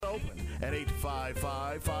open at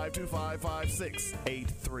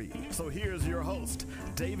 855-525-5683. So here's your host,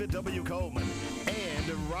 David W. Coleman and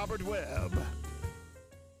Robert Webb.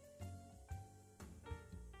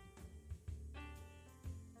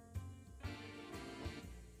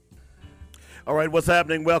 All right, what's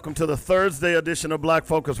happening? Welcome to the Thursday edition of Black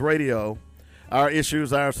Focus Radio. Our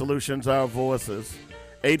issues, our solutions, our voices.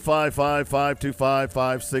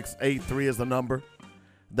 855-525-5683 is the number.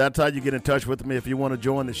 That's how you get in touch with me if you want to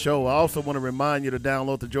join the show. I also want to remind you to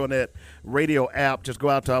download the Joinet Radio app. Just go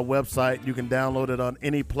out to our website. You can download it on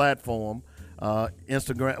any platform.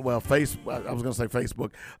 Instagram, well, Facebook. I was going to say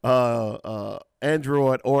Facebook.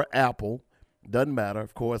 Android or Apple. Doesn't matter.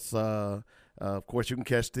 Of course, you can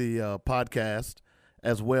catch the podcast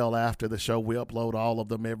as well after the show. We upload all of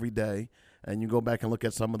them every day, and you go back and look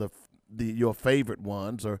at some of your favorite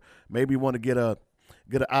ones, or maybe you want to get an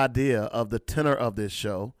idea of the tenor of this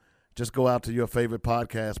show. Just go out to your favorite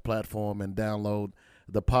podcast platform and download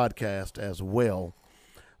the podcast as well.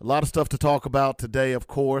 A lot of stuff to talk about today, of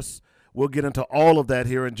course. We'll get into all of that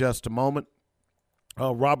here in just a moment.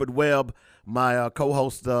 Robert Webb, my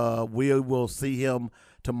co-host, we will see him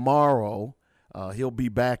tomorrow. He'll be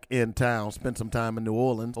back in town, spend some time in New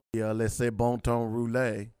Orleans. Let's say bon temps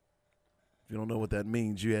roulé. If you don't know what that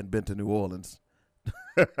means, you hadn't been to New Orleans.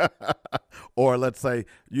 Or let's say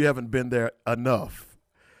you haven't been there enough,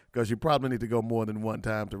 because you probably need to go more than one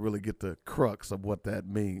time to really get the crux of what that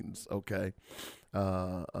means, okay?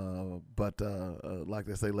 But like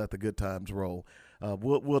they say, let the good times roll.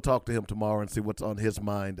 We'll talk to him tomorrow and see what's on his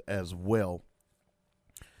mind as well.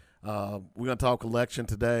 We're going to talk election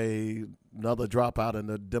today, another dropout in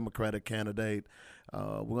the Democratic candidate.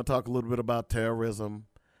 We're going to talk a little bit about terrorism.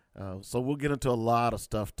 So we'll get into a lot of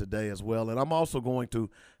stuff today as well. And I'm also going to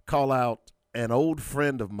call out an old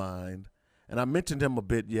friend of mine, and I mentioned him a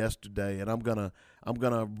bit yesterday, and I'm gonna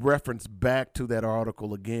reference back to that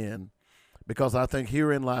article again, because I think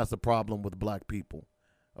herein lies the problem with black people,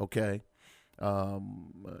 okay?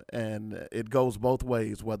 And it goes both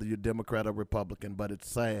ways, whether you're Democrat or Republican, but it's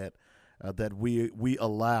sad that we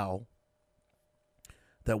allow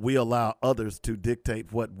others to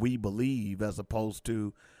dictate what we believe, as opposed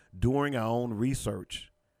to doing our own research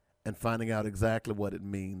and finding out exactly what it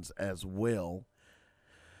means as well.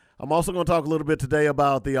 I'm also going to talk a little bit today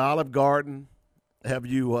about the Olive Garden. Have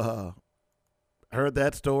you heard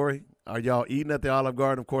that story? Are y'all eating at the Olive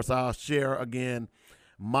Garden? Of course, I'll share again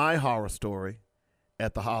my horror story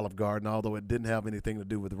at the Olive Garden, although it didn't have anything to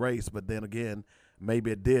do with race. But then again,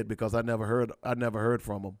 maybe it did, because I never heard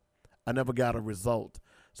from them. I never got a result.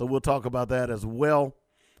 So we'll talk about that as well.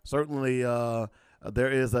 Certainly,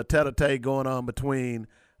 there is a tete-a-tete going on between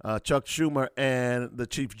Chuck Schumer and the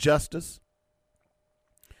Chief Justice.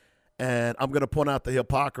 And I'm going to point out the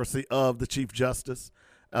hypocrisy of the Chief Justice,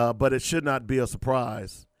 but it should not be a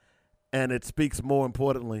surprise. And it speaks, more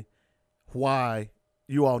importantly, why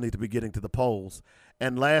you all need to be getting to the polls.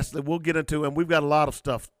 And lastly, we'll get into, and we've got a lot of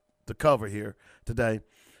stuff to cover here today,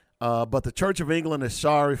 but the Church of England is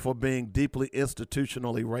sorry for being deeply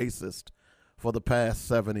institutionally racist for the past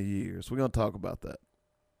 70 years. We're going to talk about that,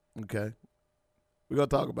 okay? We're going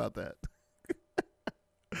to talk about that.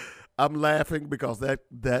 I'm laughing because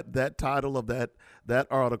that title of that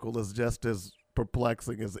article is just as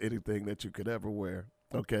perplexing as anything that you could ever wear,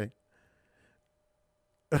 okay?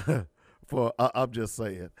 I'm just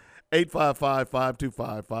saying.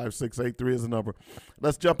 855-525-5683 is the number.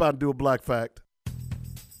 Let's jump out and do a black fact.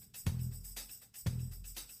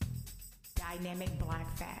 Dynamic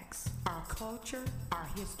Black Facts. Our culture, our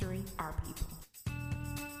history, our people.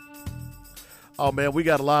 Oh, man, we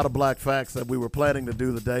got a lot of black facts that we were planning to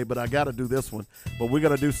do today, but I got to do this one. But we're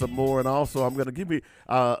going to do some more, and also I'm going to give you,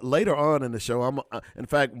 later on in the show, in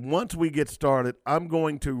fact, once we get started, I'm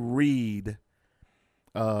going to read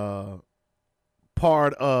part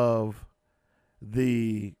of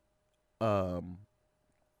the, I'm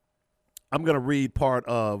going to read part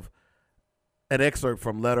of an excerpt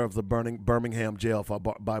from Letter of the Birmingham Jail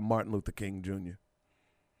by Martin Luther King Jr.,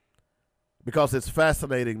 because it's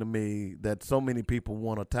fascinating to me that so many people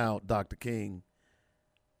want to tout Dr. King,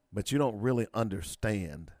 but you don't really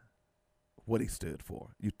understand what he stood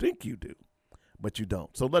for. You think you do, but you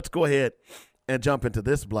don't. So let's go ahead and jump into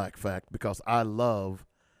this black fact, because I love,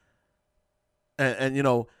 and you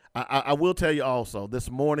know, I will tell you also, this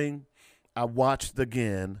morning I watched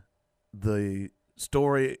again the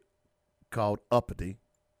story called Uppity.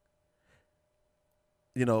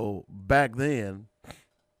 You know, back then,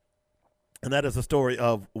 and that is the story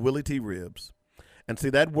of Willie T. Ribbs. And see,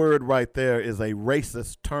 that word right there is a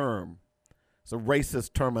racist term. It's a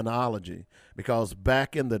racist terminology, because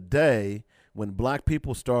back in the day when black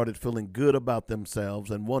people started feeling good about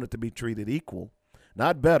themselves and wanted to be treated equal,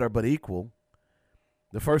 not better, but equal,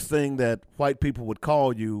 the first thing that white people would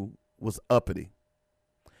call you was uppity.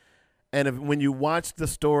 And when you watch the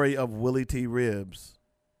story of Willie T. Ribbs,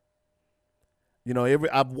 you know,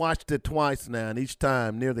 I've watched it twice now, and each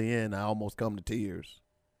time near the end, I almost come to tears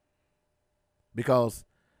because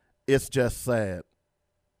it's just sad.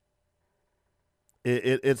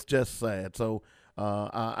 It's just sad. So,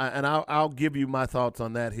 I'll give you my thoughts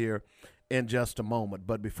on that here in just a moment.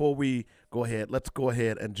 But before we go ahead, let's go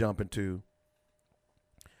ahead and jump into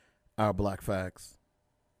our Black Facts.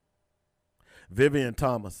 Vivian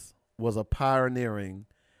Thomas was a pioneering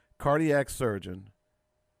cardiac surgeon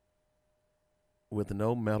with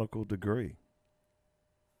no medical degree.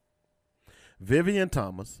 Vivian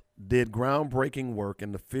Thomas did groundbreaking work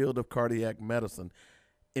in the field of cardiac medicine.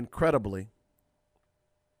 Incredibly,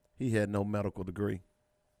 he had no medical degree.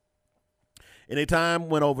 In a time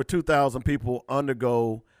when over 2,000 people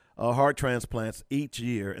undergo heart transplants each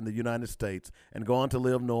year in the United States and go on to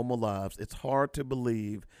live normal lives, it's hard to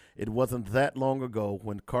believe it wasn't that long ago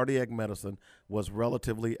when cardiac medicine was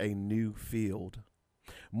relatively a new field.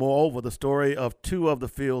 Moreover, the story of two of the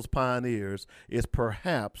field's pioneers is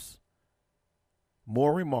perhaps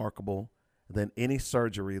more remarkable than any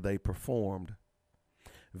surgery they performed.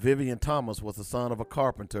 Vivian Thomas was the son of a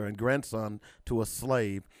carpenter and grandson to a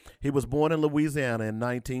slave. He was born in Louisiana in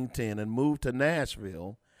 1910 and moved to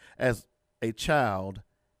Nashville as a child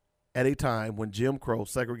at a time when Jim Crow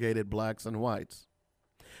segregated blacks and whites.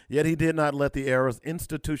 Yet he did not let the era's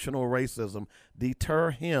institutional racism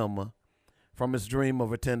deter him from his dream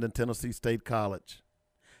of attending Tennessee State College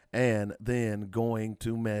and then going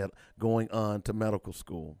on to medical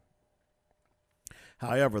school.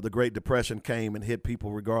 However, the Great Depression came and hit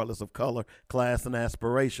people regardless of color, class, and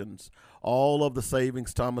aspirations. All of the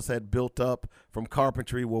savings Thomas had built up from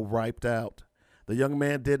carpentry were wiped out. The young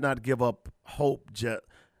man did not give up hope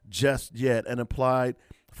just yet and applied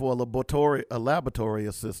for a laboratory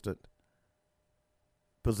assistant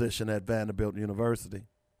position at Vanderbilt University.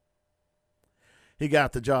 He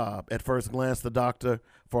got the job. At first glance, the doctor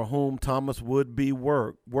for whom Thomas would be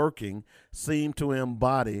working seemed to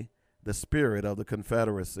embody the spirit of the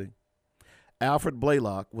Confederacy. Alfred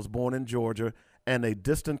Blaylock was born in Georgia and a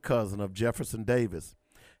distant cousin of Jefferson Davis.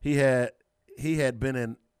 He had been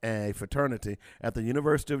in a fraternity at the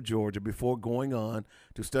University of Georgia before going on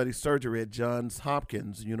to study surgery at Johns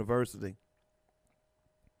Hopkins University.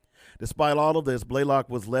 Despite all of this, Blaylock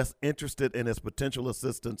was less interested in his potential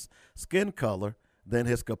assistant's skin color than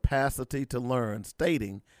his capacity to learn,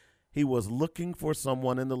 stating, "He was looking for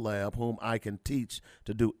someone in the lab whom I can teach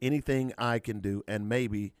to do anything I can do and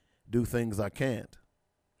maybe do things I can't."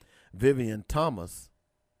 Vivian Thomas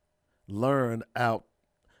turned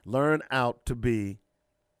out to be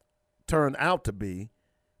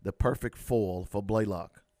the perfect foil for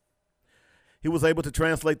Blaylock. He was able to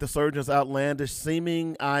translate the surgeon's outlandish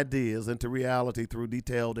seeming ideas into reality through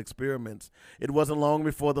detailed experiments. It wasn't long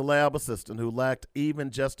before the lab assistant, who lacked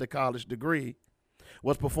even just a college degree,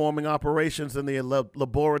 was performing operations in the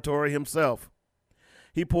laboratory himself.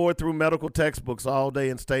 He poured through medical textbooks all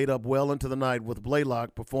day and stayed up well into the night with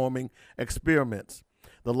Blaylock performing experiments.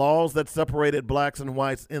 The laws that separated blacks and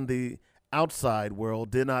whites in the outside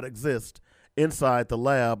world did not exist inside the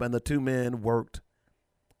lab, and the two men worked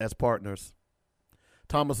as partners.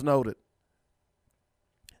 Thomas noted,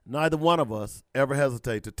 "Neither one of us ever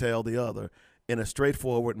hesitate to tell the other in a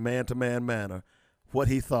straightforward man-to-man manner what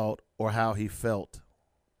he thought or how he felt."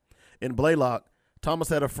 In Blaylock, Thomas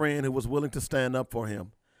had a friend who was willing to stand up for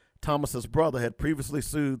him. Thomas's brother had previously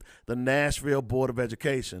sued the Nashville Board of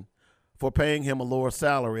Education for paying him a lower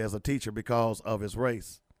salary as a teacher because of his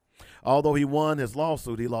race. Although he won his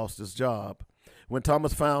lawsuit, he lost his job. When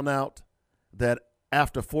Thomas found out that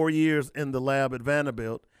after 4 years in the lab at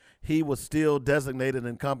Vanderbilt, he was still designated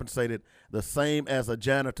and compensated the same as a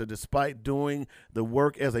janitor despite doing the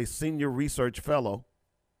work as a senior research fellow,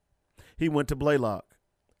 he went to Blaylock.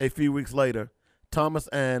 A few weeks later, Thomas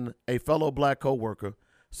and a fellow black coworker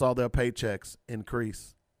saw their paychecks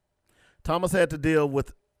increase. Thomas had to deal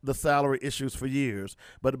with the salary issues for years,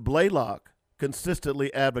 but Blaylock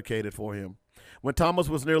consistently advocated for him. When Thomas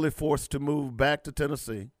was nearly forced to move back to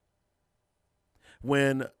Tennessee,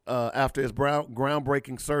 after his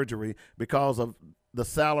groundbreaking surgery, because of the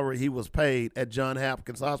salary he was paid at Johns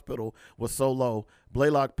Hopkins Hospital was so low,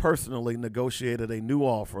 Blaylock personally negotiated a new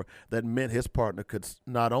offer that meant his partner could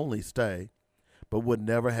not only stay, but would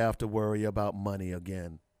never have to worry about money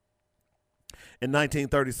again. In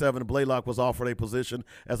 1937, Blaylock was offered a position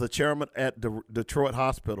as a chairman at Detroit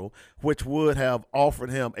Hospital, which would have offered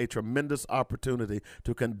him a tremendous opportunity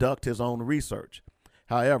to conduct his own research.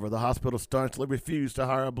 However, the hospital staunchly refused to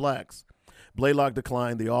hire blacks. Blaylock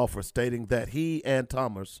declined the offer, stating that he and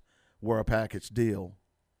Thomas were a package deal.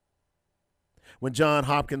 When Johns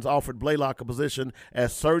Hopkins offered Blaylock a position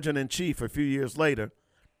as surgeon-in-chief a few years later,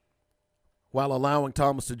 while allowing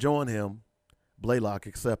Thomas to join him, Blaylock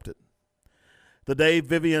accepted. The day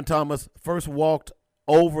Vivian Thomas first walked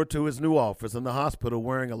over to his new office in the hospital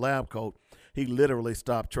wearing a lab coat, he literally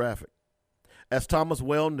stopped traffic. As Thomas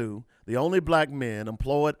well knew, the only black men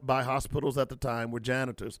employed by hospitals at the time were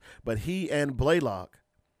janitors, but he and Blaylock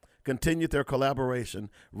continued their collaboration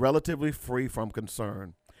relatively free from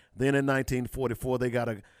concern. Then in 1944, they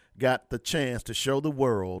got the chance to show the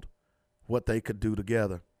world what they could do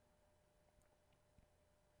together.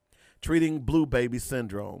 Treating blue baby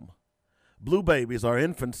syndrome. Blue babies are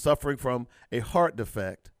infants suffering from a heart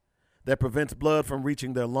defect that prevents blood from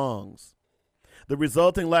reaching their lungs. The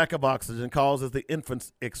resulting lack of oxygen causes the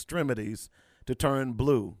infant's extremities to turn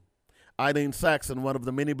blue. Eileen Saxon, one of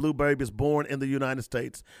the many blue babies born in the United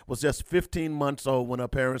States, was just 15 months old when her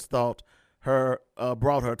parents brought her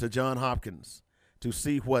to Johns Hopkins to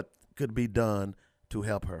see what could be done to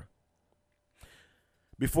help her.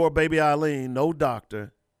 Before baby Eileen, no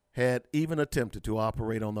doctor had even attempted to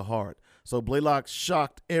operate on the heart. So Blaylock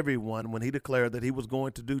shocked everyone when he declared that he was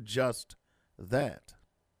going to do just that.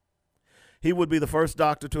 He would be the first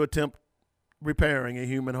doctor to attempt repairing a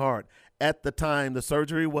human heart. At the time, the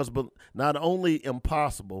surgery was not only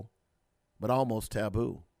impossible, but almost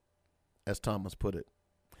taboo, as Thomas put it.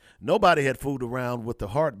 Nobody had fooled around with the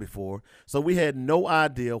heart before, so we had no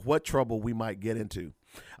idea what trouble we might get into.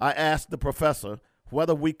 I asked the professor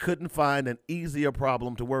whether we couldn't find an easier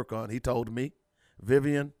problem to work on. He told me,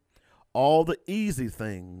 "Vivian, all the easy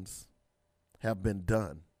things have been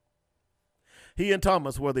done." He and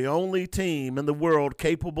Thomas were the only team in the world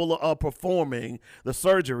capable of performing the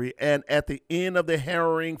surgery, and at the end of the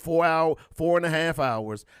harrowing 4.5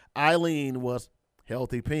 hours, Eileen was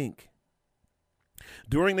healthy pink.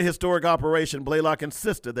 During the historic operation, Blaylock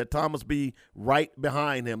insisted that Thomas be right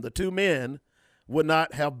behind him. The two men would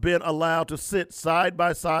not have been allowed to sit side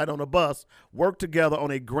by side on a bus, work together on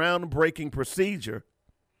a groundbreaking procedure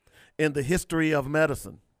in the history of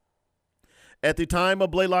medicine. At the time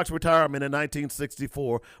of Blaylock's retirement in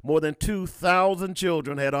 1964, more than 2,000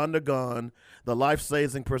 children had undergone the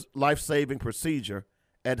life-saving procedure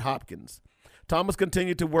at Hopkins. Thomas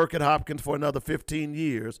continued to work at Hopkins for another 15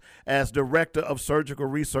 years as director of surgical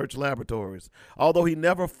research laboratories. Although he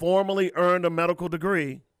never formally earned a medical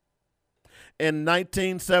degree, in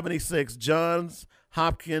 1976, Johns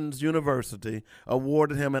Hopkins University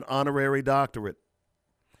awarded him an honorary doctorate.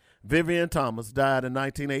 Vivian Thomas died in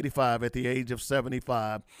 1985 at the age of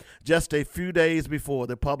 75, just a few days before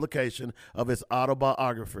the publication of his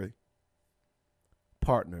autobiography,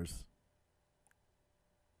 Partners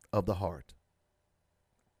of the Heart.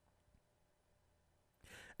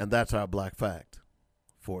 And that's our Black Fact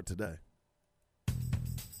for today.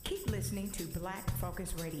 Keep listening to Black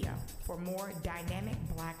Focus Radio for more dynamic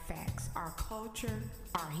Black facts, our culture,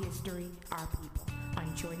 our history, our people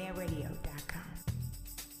on joynetradio.com.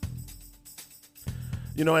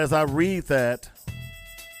 You know, as I read that,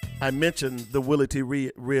 I mentioned the Willie T.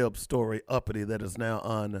 Ribbs story, Uppity, that is now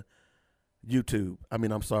on YouTube.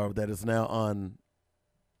 That is now on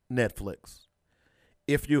Netflix.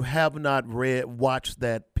 If you have not watched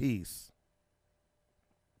that piece,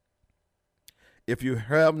 if you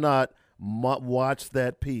have not watched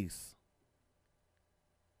that piece,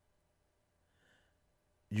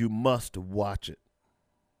 you must watch it.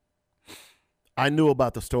 I knew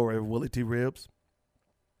about the story of Willie T. Ribbs.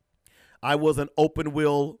 I was an open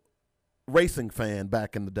wheel racing fan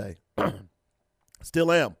back in the day.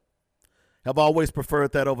 Still am. Have always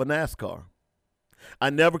preferred that over NASCAR.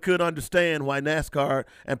 I never could understand why NASCAR,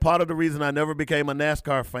 and part of the reason I never became a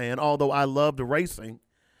NASCAR fan, although I loved racing,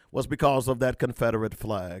 was because of that Confederate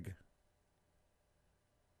flag.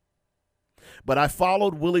 But I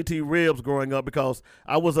followed Willie T. Ribbs growing up because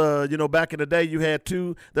I was back in the day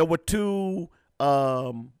there were two,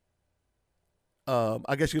 I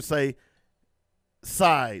guess you'd say,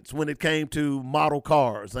 sides when it came to model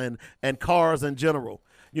cars and cars in general.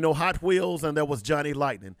 You know, Hot Wheels, and there was Johnny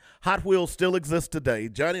Lightning. Hot Wheels still exists today.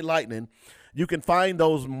 Johnny Lightning, you can find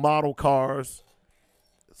those model cars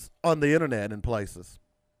on the internet in places.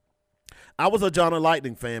 I was a Johnny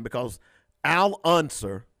Lightning fan because Al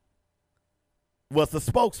Unser was the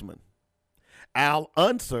spokesman. Al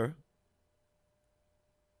Unser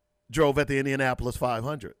drove at the Indianapolis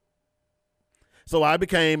 500. So I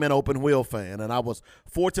became an open wheel fan, and I was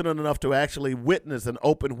fortunate enough to actually witness an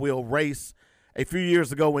open wheel race a few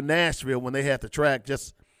years ago in Nashville when they had the track.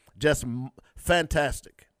 Just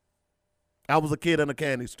fantastic. I was a kid in a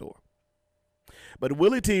candy store. But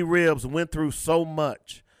Willie T. Ribbs went through so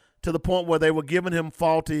much to the point where they were giving him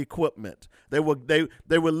faulty equipment. They were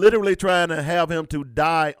literally trying to have him to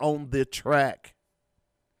die on the track.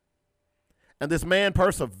 And this man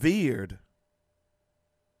persevered.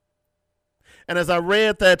 And as I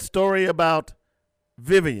read that story about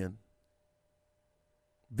Vivian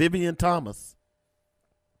Thomas,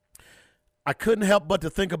 I couldn't help but to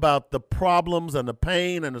think about the problems and the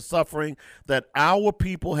pain and the suffering that our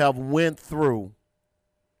people have went through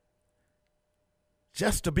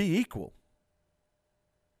just to be equal.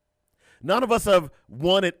 None of us have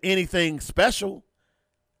wanted anything special.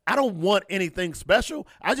 I don't want anything special.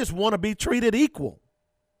 I just want to be treated equal.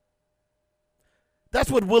 That's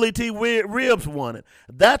what Willie T. Ribbs wanted.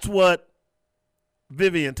 That's what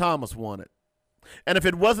Vivian Thomas wanted. And if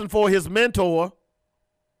it wasn't for his mentor,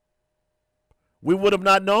 we would have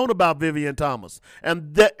not known about Vivian Thomas.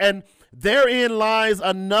 And therein lies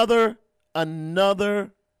another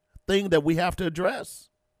thing that we have to address.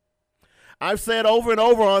 I've said over and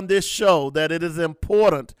over on this show that it is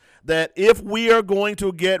important that if we are going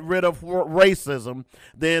to get rid of racism,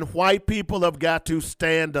 then white people have got to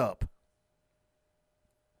stand up.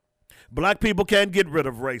 Black people can't get rid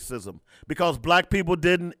of racism because black people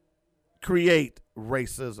didn't create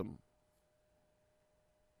racism.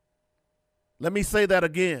 Let me say that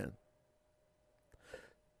again.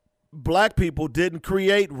 Black people didn't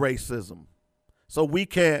create racism, so we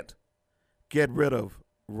can't get rid of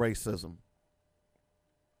racism.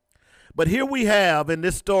 But here we have in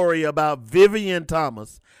this story about Vivian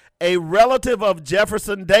Thomas, a relative of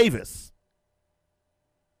Jefferson Davis.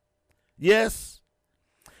 Yes,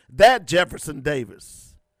 that Jefferson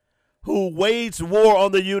Davis, who waged war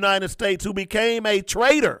on the United States, who became a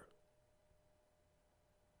traitor.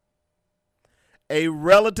 A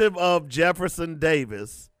relative of Jefferson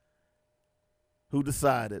Davis who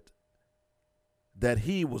decided that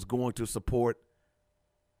he was going to support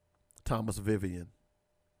Thomas Vivian.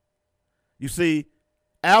 You see,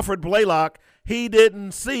 Alfred Blaylock, he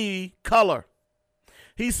didn't see color.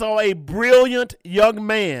 He saw a brilliant young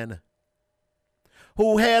man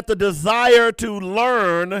who had the desire to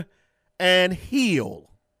learn and heal.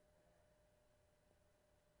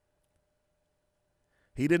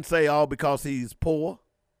 He didn't say all because he's poor.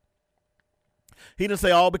 He didn't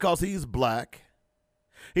say all because he's black.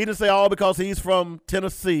 He didn't say all because he's from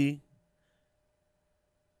Tennessee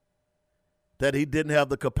that he didn't have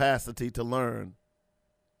the capacity to learn.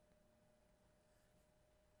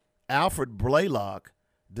 Alfred Blaylock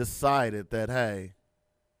decided that, hey,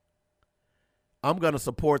 I'm going to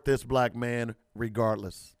support this black man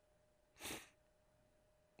regardless.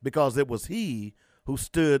 Because it was he who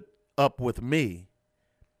stood up with me.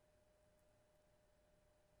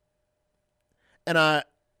 And I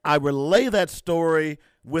relay that story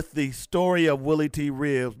with the story of Willie T.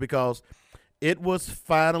 Ribbs because it was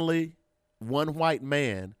finally one white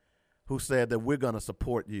man who said that we're going to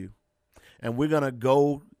support you. And we're going to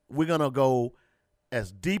go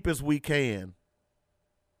as deep as we can.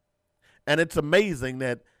 And it's amazing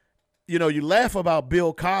that, you laugh about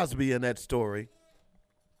Bill Cosby in that story.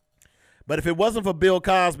 But if it wasn't for Bill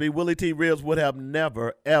Cosby, Willie T. Ribbs would have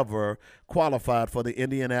never, ever qualified for the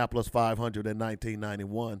Indianapolis 500 in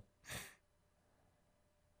 1991.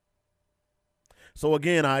 So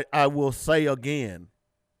again, I will say again,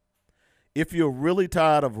 if you're really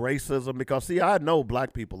tired of racism, because see, I know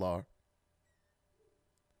black people are.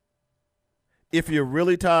 If you're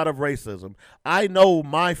really tired of racism, I know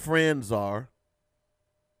my friends are.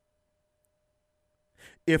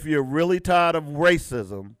 If you're really tired of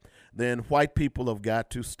racism, then white people have got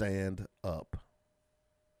to stand up.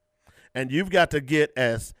 And you've got to get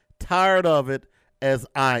as tired of it as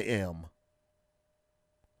I am.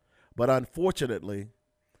 But unfortunately,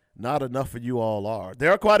 not enough of you all are.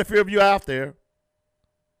 There are quite a few of you out there.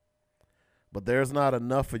 But there's not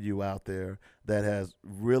enough of you out there that has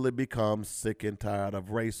really become sick and tired of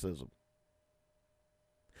racism.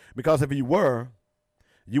 Because if you were,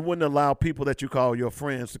 you wouldn't allow people that you call your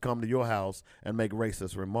friends to come to your house and make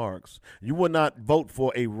racist remarks. You would not vote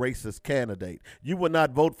for a racist candidate. You would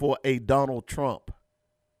not vote for a Donald Trump.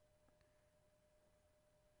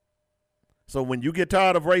 So when you get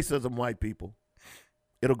tired of racism, white people,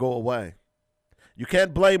 it'll go away. You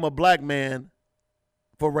can't blame a black man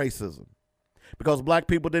for racism because black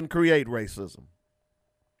people didn't create racism.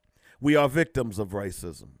 We are victims of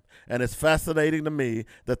racism. And it's fascinating to me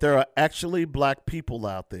that there are actually black people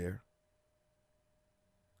out there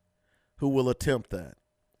who will attempt that.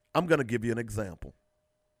 I'm going to give you an example.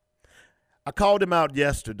 I called him out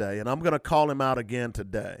yesterday, and I'm going to call him out again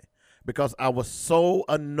today because I was so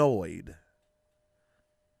annoyed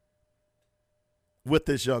with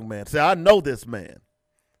this young man. See, I know this man.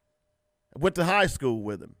 I went to high school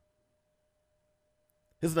with him.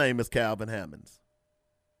 His name is Calvin Hammonds.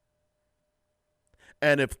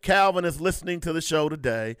 And if Calvin is listening to the show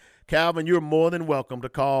today, Calvin, you're more than welcome to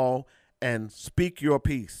call and speak your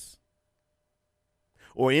piece.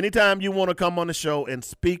 Or anytime you want to come on the show and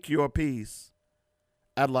speak your piece,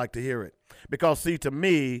 I'd like to hear it. Because, see, to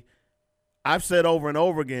me, I've said over and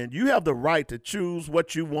over again, you have the right to choose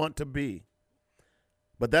what you want to be.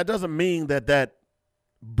 But that doesn't mean that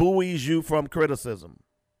buoys you from criticism.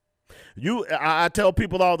 I tell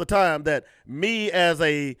people all the time that me as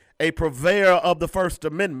a purveyor of the First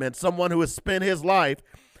Amendment, someone who has spent his life,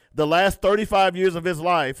 the last 35 years of his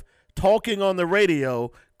life, talking on the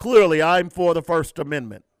radio, clearly I'm for the First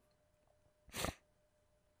Amendment.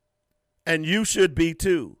 And you should be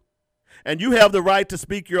too. And you have the right to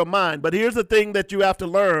speak your mind. But here's the thing that you have to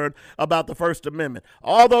learn about the First Amendment.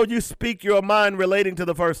 Although you speak your mind relating to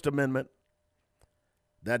the First Amendment,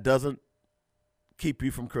 that doesn't keep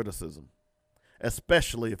you from criticism,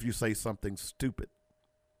 especially if you say something stupid.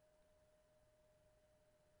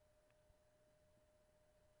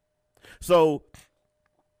 So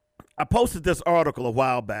I posted this article a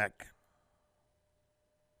while back,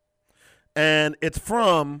 and it's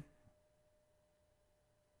from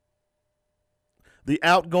the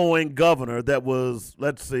outgoing governor that was,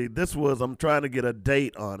 let's see, I'm trying to get a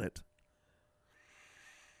date on it.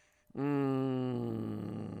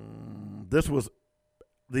 This was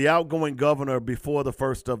the outgoing governor before the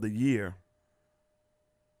first of the year.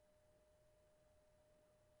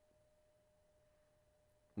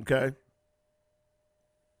 Okay.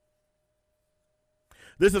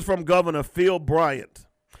 This is from Governor Phil Bryant.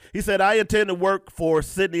 He said, I intend to work for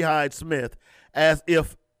Sidney Hyde Smith as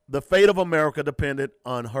if the fate of America depended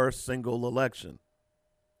on her single election.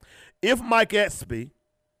 If Mike Espy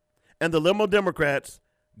and the Liberal Democrats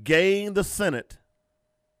gain the Senate,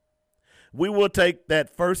 we will take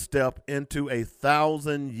that first step into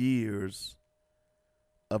 1,000 years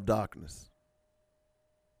of darkness.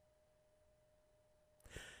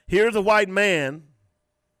 Here's a white man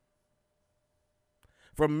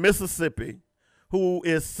from Mississippi who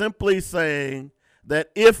is simply saying that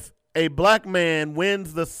if a black man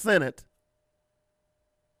wins the Senate,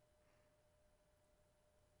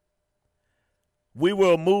 we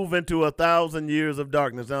will move into 1,000 years of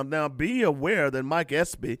darkness. Now be aware that Mike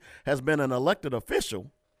Espy has been an elected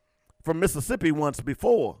official from Mississippi once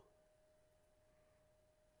before.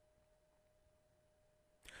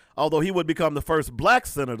 Although he would become the first black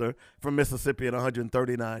senator from Mississippi in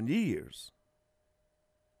 139 years.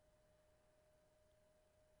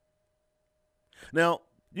 Now,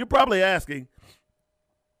 you're probably asking,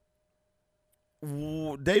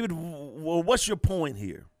 David, well, what's your point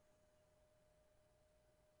here?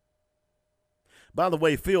 By the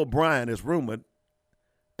way, Phil Bryant is rumored,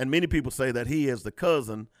 and many people say that he is the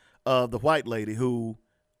cousin of the white lady who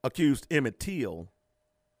accused Emmett Till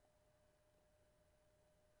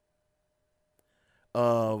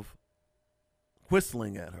of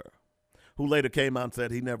whistling at her, who later came out and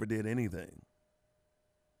said he never did anything.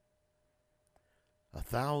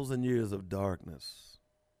 1,000 years of darkness.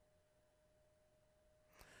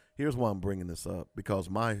 Here's why I'm bringing this up, because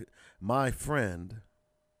my friend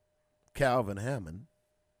Calvin Hammond,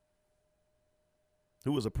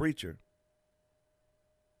 who was a preacher,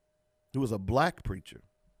 who was a black preacher,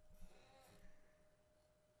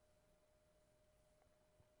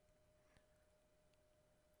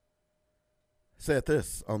 said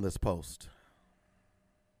this on this post.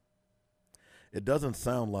 It doesn't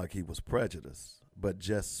sound like he was prejudiced, but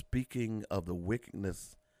just speaking of the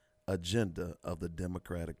wickedness agenda of the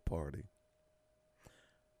Democratic Party.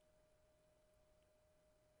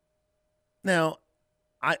 Now,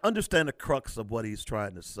 I understand the crux of what he's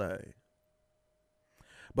trying to say.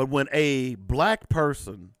 But when a black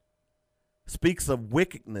person speaks of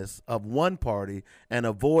wickedness of one party and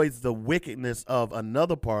avoids the wickedness of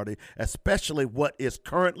another party, especially what is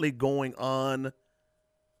currently going on,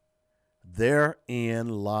 therein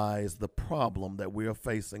lies the problem that we are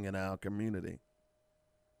facing in our community.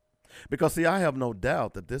 Because, see, I have no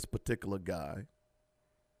doubt that this particular guy,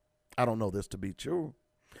 I don't know this to be true.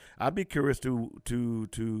 I'd be curious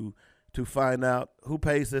to find out who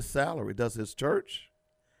pays his salary. Does his church?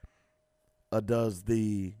 Or does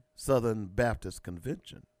the Southern Baptist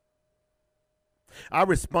Convention? I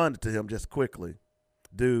responded to him just quickly.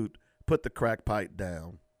 Dude, put the crack pipe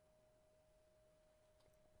down.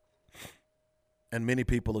 And many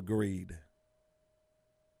people agreed.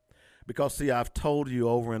 Because, see, I've told you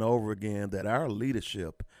over and over again that our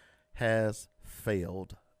leadership has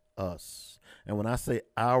failed us. And when I say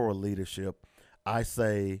our leadership, I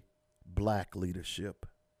say black leadership.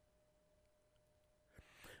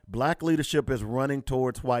 Black leadership is running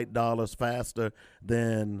towards white dollars faster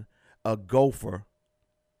than a gopher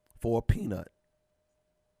for a peanut.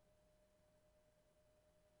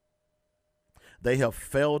 They have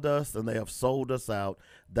failed us and they have sold us out.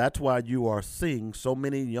 That's why you are seeing so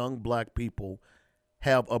many young black people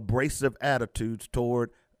have abrasive attitudes toward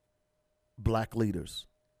black leaders.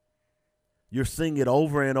 You're seeing it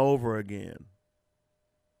over and over again.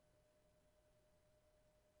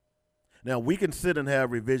 Now, we can sit and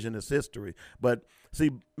have revisionist history, but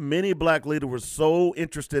see, many black leaders were so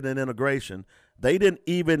interested in integration, they didn't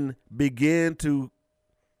even begin to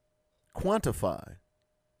quantify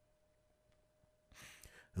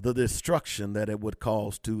the destruction that it would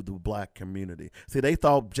cause to the black community. See, they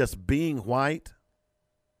thought just being white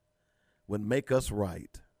would make us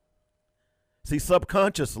right. See,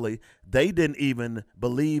 subconsciously, they didn't even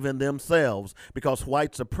believe in themselves because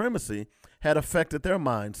white supremacy had affected their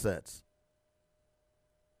mindsets.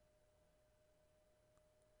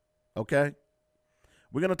 Okay?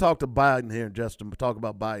 We're going to talk about Biden here in just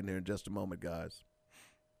a moment, guys.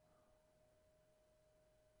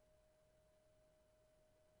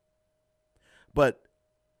 But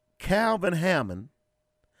Calvin Hammond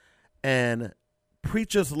and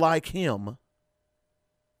preachers like him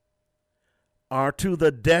are to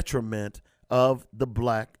the detriment of the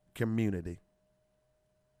black community.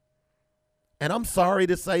 And I'm sorry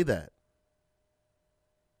to say that.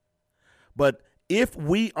 But if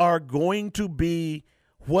we are going to be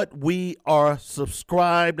what we are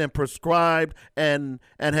subscribed and prescribed and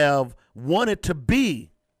have wanted to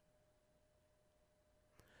be,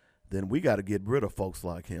 then we got to get rid of folks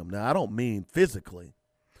like him. Now, I don't mean physically,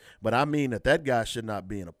 but I mean that guy should not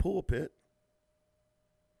be in a pulpit.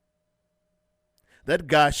 That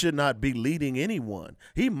guy should not be leading anyone.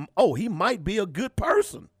 He might be a good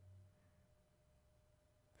person.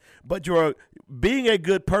 But being a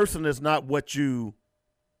good person is not what you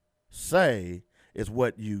say, it's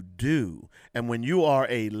what you do. And when you are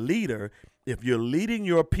a leader, if you're leading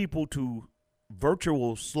your people to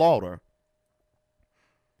virtual slaughter,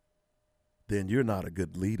 then you're not a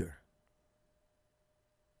good leader.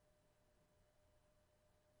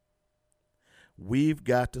 We've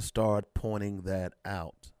got to start pointing that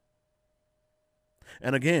out.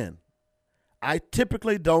 And again, I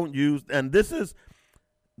typically don't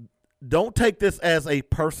don't take this as a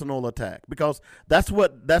personal attack because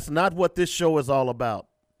that's not what this show is all about.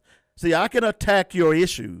 See, I can attack your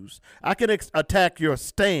issues. I can attack your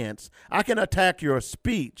stance. I can attack your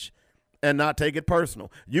speech and not take it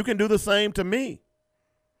personal. You can do the same to me.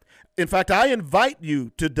 In fact, I invite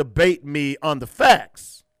you to debate me on the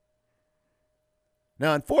facts.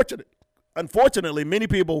 Now, unfortunately, many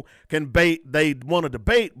people they want to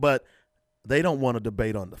debate, but they don't want to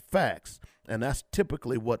debate on the facts. And that's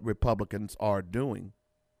typically what Republicans are doing.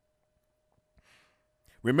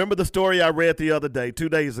 Remember the story I read the other day, 2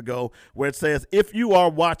 days ago, where it says, if you are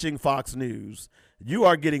watching Fox News, you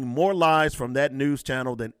are getting more lies from that news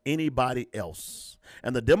channel than anybody else.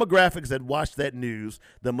 And the demographics that watch that news,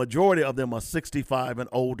 the majority of them are 65 and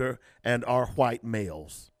older and are white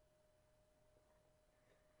males.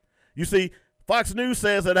 You see, Fox News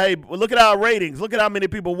says that, hey, look at our ratings. Look at how many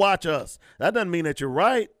people watch us. That doesn't mean that you're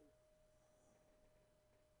right.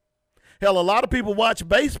 Hell, a lot of people watch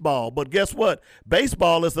baseball, but guess what?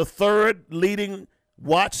 Baseball is the third leading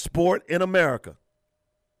watch sport in America.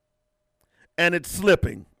 And it's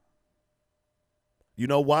slipping. You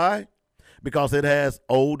know why? Because it has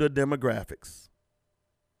older demographics.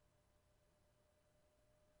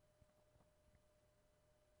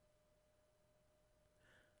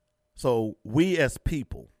 So we as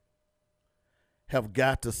people have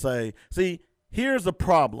got to say, see, here's the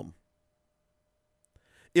problem.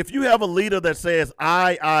 If you have a leader that says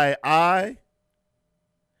I,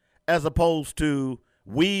 as opposed to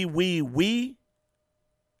we,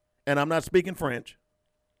 and I'm not speaking French,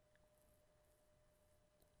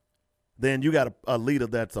 then you got a leader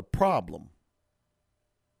that's a problem.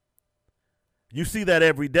 You see that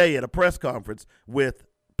every day at a press conference with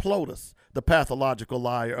PLOTUS, the pathological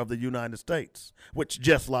liar of the United States, which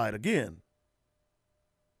just lied again.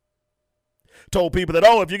 Told people that,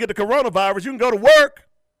 if you get the coronavirus, you can go to work.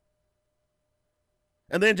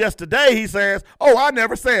 And then just today he says, I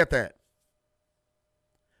never said that.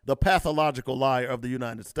 The pathological liar of the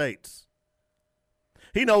United States.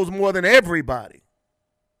 He knows more than everybody.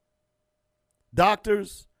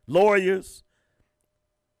 Doctors, lawyers,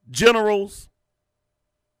 generals.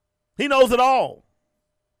 He knows it all.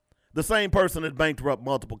 The same person that bankrupt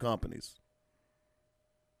multiple companies.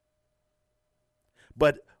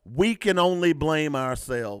 But we can only blame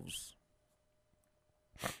ourselves.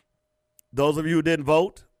 Those of you who didn't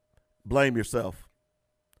vote, blame yourself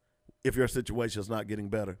if your situation is not getting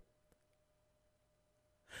better.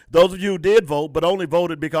 Those of you who did vote but only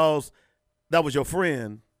voted because that was your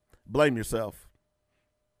friend, blame yourself.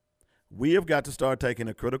 We have got to start taking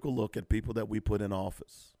a critical look at people that we put in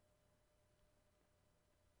office.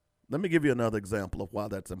 Let me give you another example of why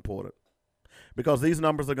that's important. Because these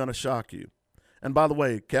numbers are going to shock you. And by the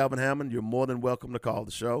way, Calvin Hammond, you're more than welcome to call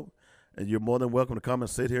the show. And you're more than welcome to come and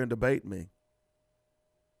sit here and debate me.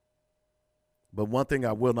 But one thing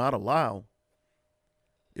I will not allow,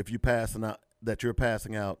 if you're passing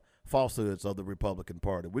out falsehoods of the Republican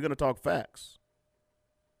Party. We're going to talk facts.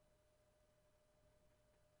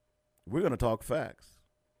 We're going to talk facts.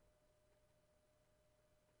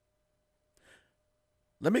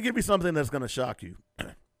 Let me give you something that's going to shock you.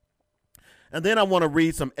 And then I want to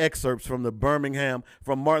read some excerpts from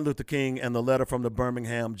from Martin Luther King and the letter from the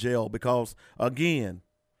Birmingham jail, because, again,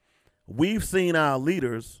 we've seen our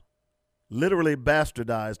leaders literally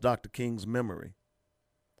bastardize Dr. King's memory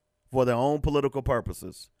for their own political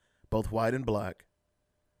purposes, both white and black,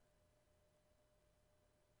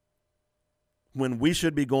 when we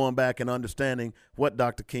should be going back and understanding what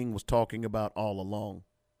Dr. King was talking about all along.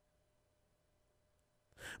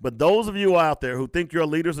 But those of you out there who think your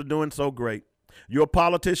leaders are doing so great, your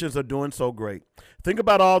politicians are doing so great, think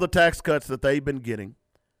about all the tax cuts that they've been getting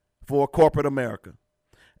for corporate America.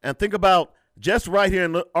 And think about just right here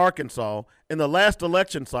in Arkansas, in the last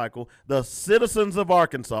election cycle, the citizens of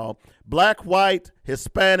Arkansas, black, white,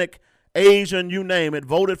 Hispanic, Asian, you name it,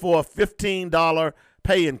 voted for a $15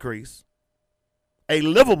 pay increase, a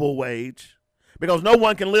livable wage, because no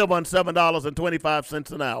one can live on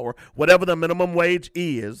 $7.25 an hour, whatever the minimum wage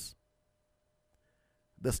is.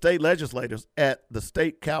 The state legislators at the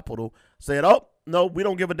state capitol said, oh, no, we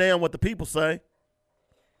don't give a damn what the people say.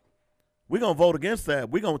 We're going to vote against that.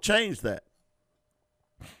 We're going to change that.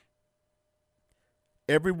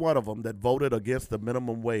 Every one of them that voted against the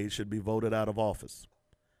minimum wage should be voted out of office.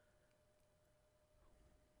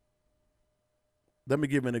 Let me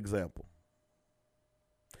give you an example.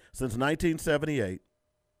 Since 1978,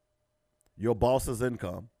 your boss's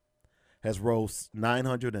income has rose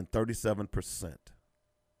 937%.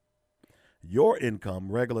 Your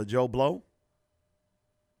income, regular Joe Blow,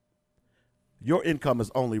 your income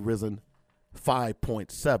has only risen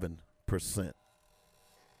 5.7%.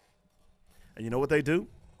 And you know what they do?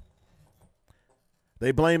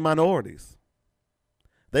 They blame minorities.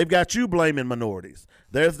 They've got you blaming minorities.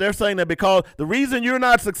 They're saying that because the reason you're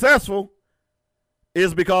not successful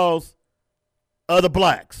is because of the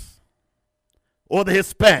blacks or the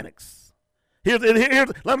Hispanics.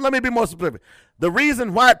 Let me be more specific. The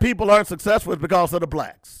reason white people aren't successful is because of the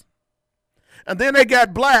blacks. And then they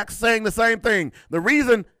got blacks saying the same thing. The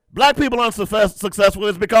reason black people aren't successful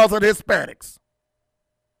is because of the Hispanics.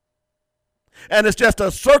 And it's just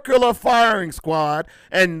a circular firing squad,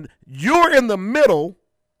 and you're in the middle,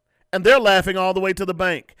 and they're laughing all the way to the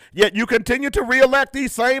bank. Yet you continue to reelect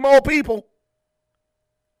these same old people,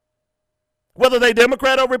 whether they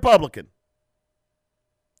Democrat or Republican.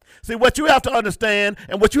 See, what you have to understand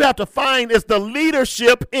and what you have to find is the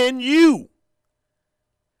leadership in you.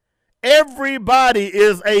 Everybody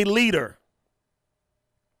is a leader.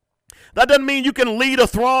 That doesn't mean you can lead a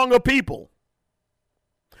throng of people.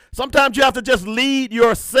 Sometimes you have to just lead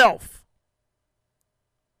yourself.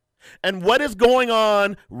 And what is going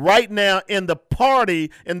on right now in the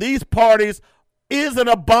party, in these parties, is an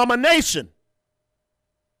abomination.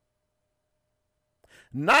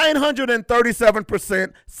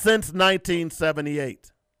 937% since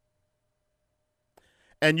 1978.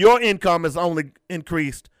 And your income has only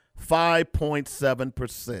increased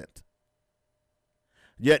 5.7%.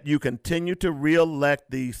 Yet you continue to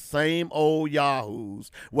reelect these same old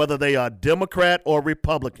yahoos, whether they are Democrat or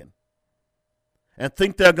Republican, and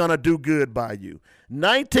think they're going to do good by you.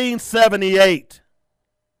 1978.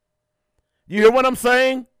 You hear what I'm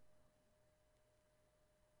saying?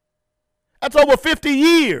 That's over 50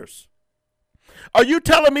 years. Are you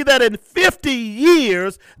telling me that in 50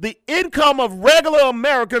 years, the income of regular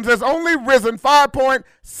Americans has only risen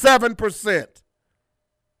 5.7%?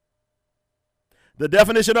 The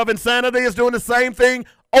definition of insanity is doing the same thing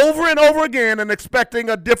over and over again and expecting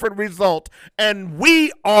a different result. And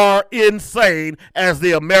we are insane as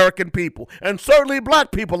the American people. And certainly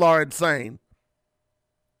black people are insane.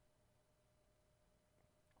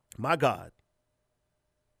 My God.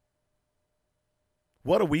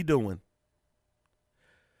 What are we doing?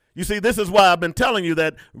 You see, this is why I've been telling you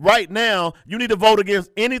that right now you need to vote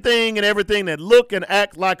against anything and everything that look and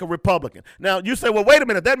act like a Republican. Now, you say, well, wait a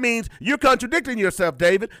minute. That means you're contradicting yourself,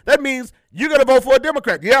 David. That means you're going to vote for a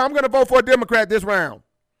Democrat. Yeah, I'm going to vote for a Democrat this round.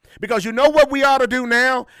 Because you know what we ought to do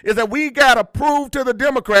now is that we got to prove to the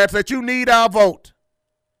Democrats that you need our vote.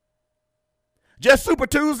 Just Super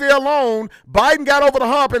Tuesday alone, Biden got over the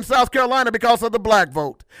hump in South Carolina because of the black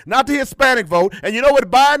vote, not the Hispanic vote. And you know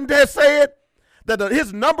what Biden has said? That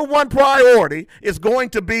his number one priority is going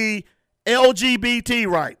to be LGBT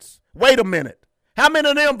rights. Wait a minute. How many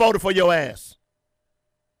of them voted for your ass?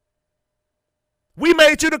 We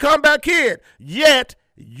made you the comeback kid, yet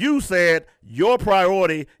you said your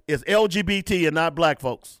priority is LGBT and not black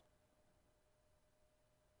folks.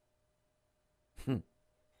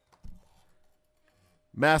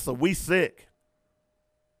 Massa, we sick.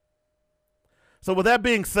 So with that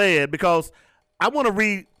being said, because I want to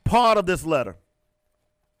read part of this letter,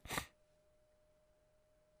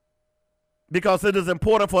 because it is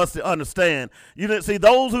important for us to understand. You didn't see,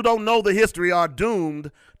 those who don't know the history are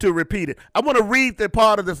doomed to repeat it. I want to read the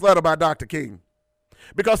part of this letter by Dr. King.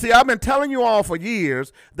 Because, see, I've been telling you all for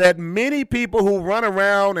years that many people who run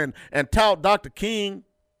around and tout Dr. King,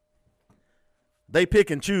 they pick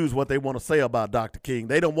and choose what they want to say about Dr. King.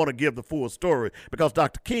 They don't want to give the full story because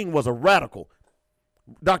Dr. King was a radical.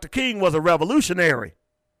 Dr. King was a revolutionary.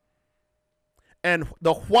 And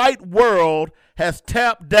the white world has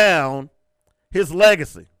tapped down his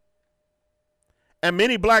legacy. And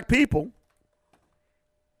many black people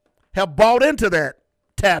have bought into that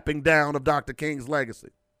tapping down of Dr. King's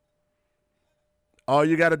legacy. All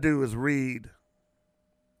you got to do is read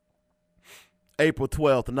April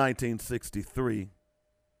 12th, 1963.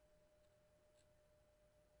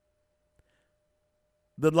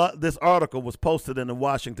 This article was posted in the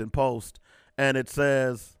Washington Post, and it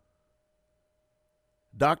says,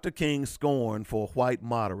 Dr. King scorned for white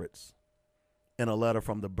moderates in a letter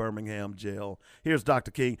from the Birmingham jail. Here's Dr.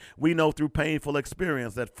 King. We know through painful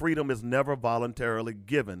experience that freedom is never voluntarily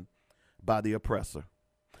given by the oppressor.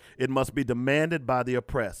 It must be demanded by the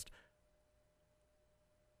oppressed.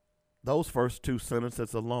 Those first two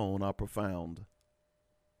sentences alone are profound.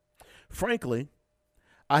 Frankly,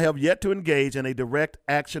 I have yet to engage in a direct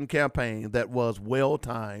action campaign that was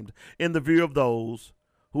well-timed in the view of those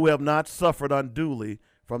who have not suffered unduly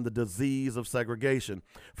from the disease of segregation.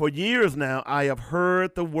 For years now, I have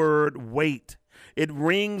heard the word wait. It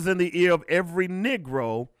rings in the ear of every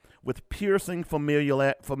Negro with piercing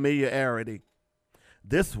familiarity.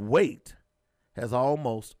 This wait has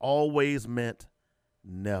almost always meant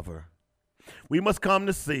never. We must come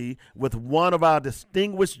to see with one of our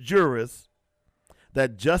distinguished jurists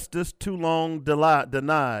that justice too long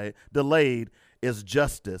delayed is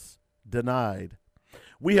justice denied.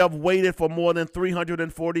 We have waited for more than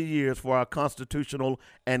 340 years for our constitutional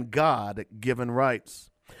and God-given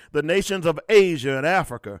rights. The nations of Asia and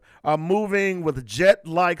Africa are moving with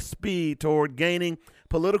jet-like speed toward gaining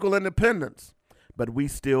political independence, but we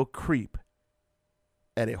still creep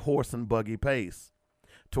at a horse and buggy pace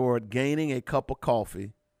toward gaining a cup of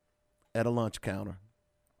coffee at a lunch counter.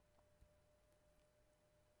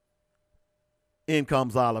 In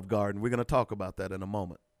comes Olive Garden. We're going to talk about that in a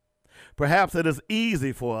moment. Perhaps it is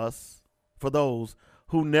easy for those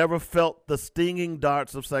who never felt the stinging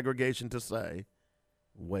darts of segregation to say,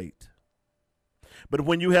 wait. But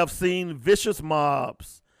when you have seen vicious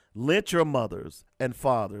mobs lynch your mothers and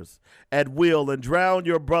fathers at will and drown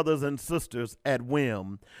your brothers and sisters at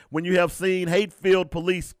whim, when you have seen hate-filled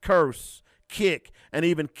police curse, kick, and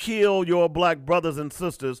even kill your black brothers and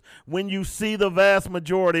sisters, when you see the vast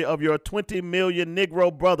majority of your 20 million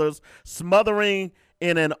Negro brothers smothering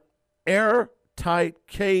in an airtight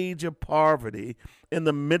cage of poverty in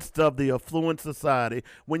the midst of the affluent society,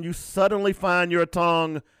 when you suddenly find your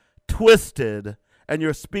tongue twisted and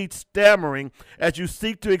your speech stammering as you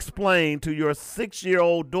seek to explain to your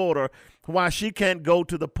 6-year-old daughter why she can't go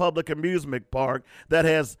to the public amusement park that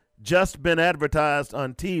has just been advertised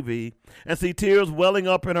on TV, and see tears welling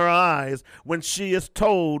up in her eyes when she is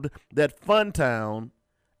told that Funtown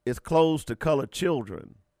is closed to colored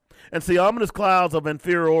children, and see ominous clouds of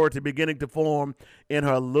inferiority beginning to form in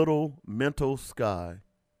her little mental sky,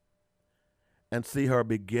 and see her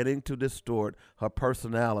beginning to distort her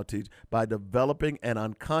personality by developing an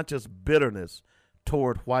unconscious bitterness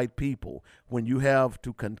toward white people, when you have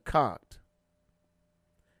to concoct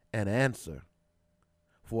an answer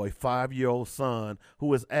for a 5-year-old son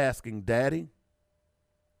who is asking, Daddy,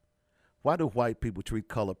 why do white people treat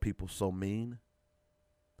colored people so mean?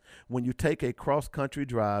 When you take a cross-country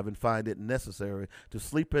drive and find it necessary to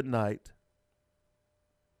sleep at night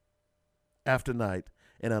after night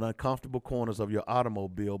in an uncomfortable corners of your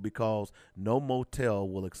automobile because no motel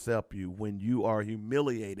will accept you, when you are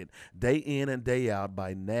humiliated day in and day out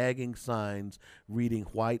by nagging signs reading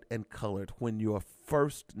white and colored, when your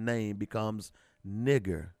first name becomes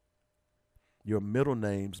nigger, your middle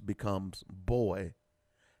names becomes boy,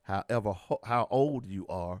 however how old you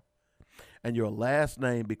are, and your last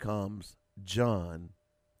name becomes John,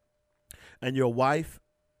 and your wife,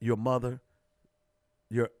 your mother,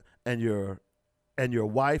 your and your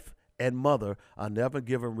wife and mother are never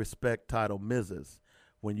given respect title Mrs.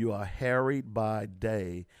 when you are harried by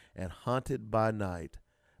day and haunted by night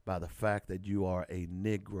by the fact that you are a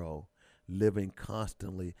Negro living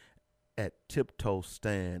constantly at tiptoe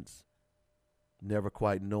stands, never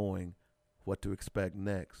quite knowing what to expect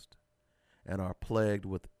next, and are plagued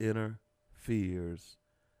with inner fears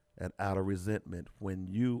and outer resentment when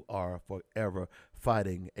you are forever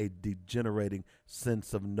fighting a degenerating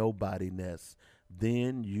sense of nobodiness.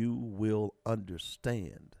 Then you will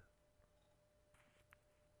understand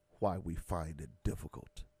why we find it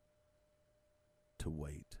difficult to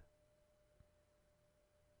wait.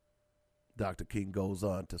 Dr. King goes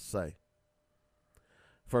on to say,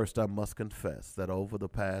 first, I must confess that over the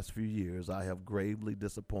past few years, I have been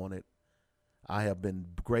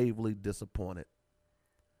gravely disappointed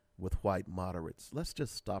with white moderates. Let's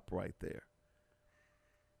just stop right there.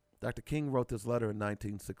 Dr. King wrote this letter in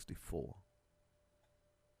 1964.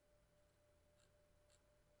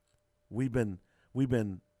 In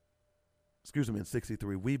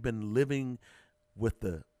 63, we've been living with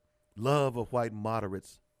the love of white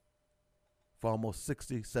moderates for almost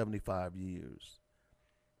 60, 75 years.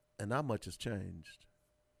 And not much has changed.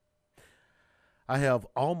 I have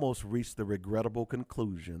almost reached the regrettable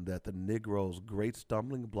conclusion that the Negro's great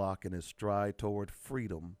stumbling block in his stride toward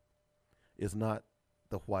freedom is not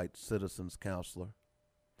the white citizens' counselor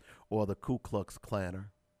or the Ku Klux Klanner,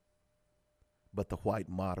 but the white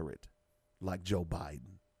moderate like Joe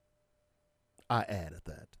Biden. I added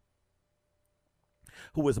that.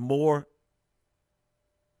 Who is more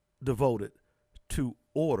devoted to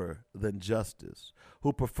order than justice,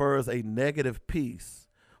 who prefers a negative peace,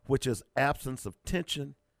 which is absence of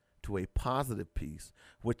tension, to a positive peace,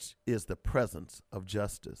 which is the presence of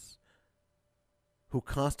justice, who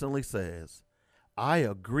constantly says, I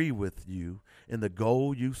agree with you in the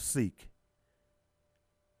goal you seek.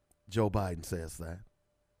 Joe Biden says that.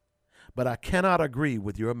 But I cannot agree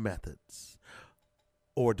with your methods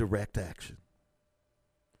or direct action.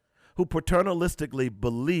 Who paternalistically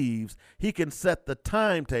believes he can set the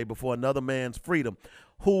timetable for another man's freedom,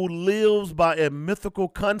 who lives by a mythical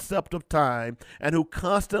concept of time, and who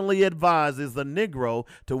constantly advises the Negro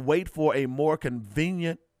to wait for a more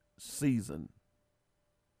convenient season.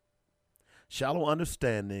 Shallow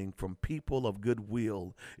understanding from people of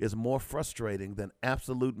goodwill is more frustrating than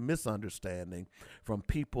absolute misunderstanding from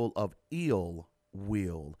people of ill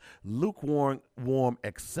will. Lukewarm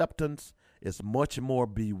acceptance is much more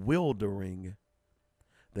bewildering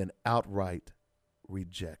than outright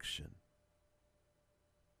rejection.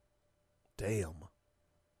 Damn.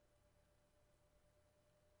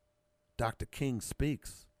 Dr. King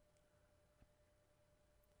speaks.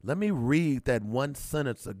 Let me read that one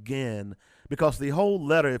sentence again, because the whole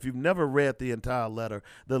letter, if you've never read the entire letter,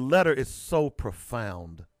 the letter is so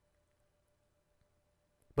profound.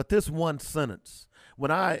 But this one sentence, when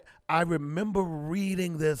I remember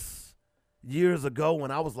reading this years ago when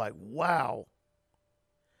I was like, wow,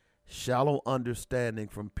 shallow understanding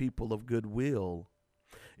from people of goodwill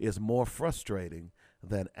is more frustrating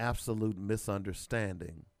than absolute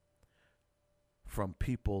misunderstanding from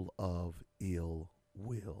people of ill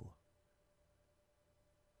will.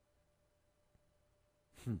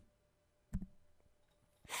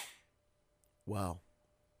 Wow.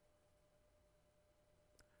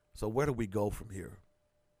 So where do we go from here?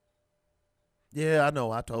 Yeah, I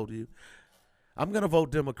know, I told you. I'm going to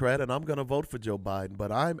vote Democrat and I'm going to vote for Joe Biden,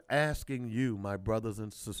 but I'm asking you, my brothers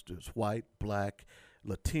and sisters, white, black,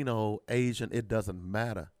 Latino, Asian, it doesn't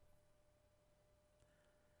matter.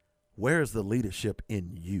 Where is the leadership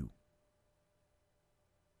in you?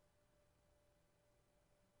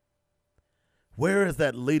 Where is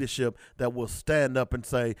that leadership that will stand up and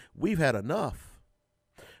say, we've had enough?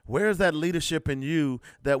 Where is that leadership in you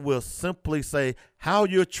that will simply say, how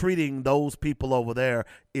you're treating those people over there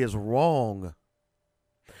is wrong?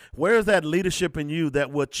 Where is that leadership in you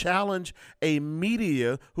that will challenge a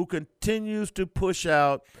media who continues to push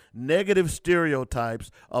out negative stereotypes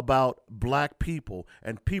about black people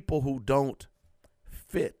and people who don't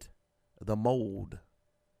fit the mold?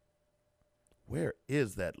 Where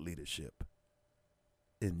is that leadership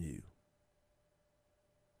in you?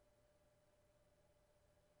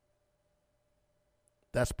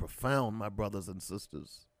 That's profound, my brothers and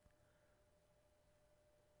sisters.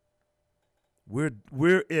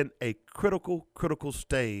 We're in a critical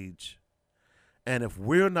stage. And if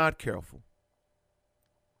we're not careful,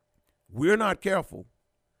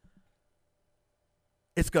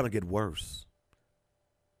 it's going to get worse.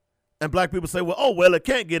 And black people say, well, it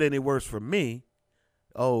can't get any worse for me.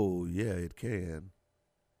 Oh, yeah, it can.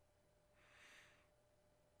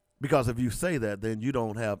 Because if you say that, then you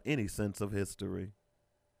don't have any sense of history.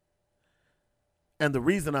 And the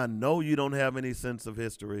reason I know you don't have any sense of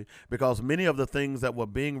history, because many of the things that were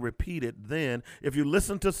being repeated then, if you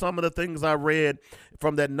listen to some of the things I read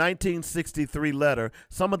from that 1963 letter,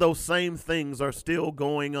 some of those same things are still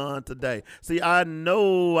going on today. See, I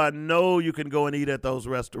know you can go and eat at those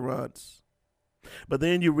restaurants. But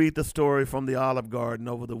then you read the story from the Olive Garden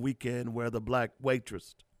over the weekend where the black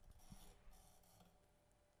waitress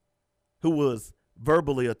who was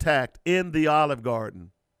verbally attacked in the Olive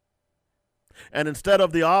Garden, and instead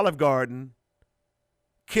of the Olive Garden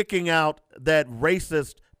kicking out that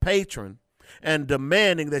racist patron and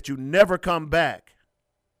demanding that you never come back,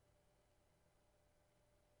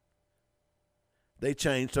 they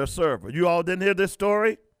changed their server. You all didn't hear this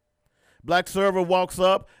story? Black server walks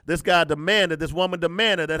up. This woman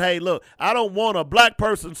demanded that, hey, look, I don't want a black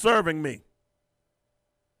person serving me.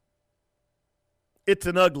 It's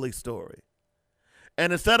an ugly story.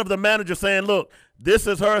 And instead of the manager saying, look, this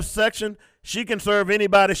is her section, she can serve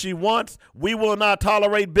anybody she wants, we will not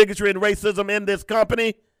tolerate bigotry and racism in this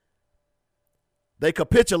company, they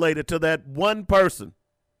capitulated to that one person.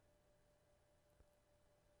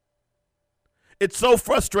 It's so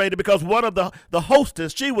frustrating because one of the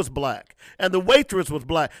hostess, she was black, and the waitress was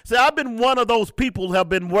black. See, I've been one of those people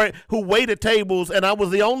who waited tables, and I was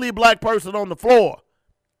the only black person on the floor.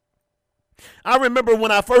 I remember when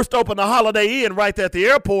I first opened the Holiday Inn right at the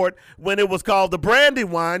airport when it was called the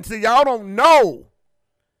Brandywine. See, y'all don't know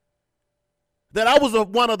that I was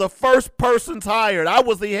one of the first persons hired. I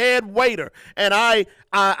was the head waiter, and I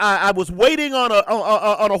was waiting on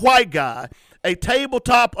a white guy, a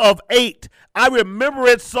tabletop of 8. I remember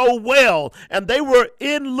it so well, and they were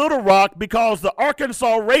in Little Rock because the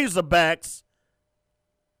Arkansas Razorbacks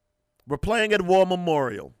were playing at War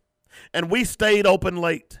Memorial, and we stayed open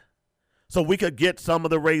late so we could get some of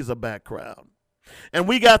the Razorback crowd. And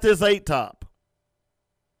we got this 8-top.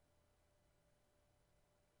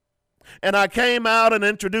 And I came out and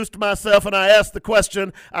introduced myself, and I asked the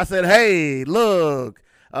question. I said, hey, look,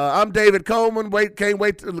 I'm David Coleman.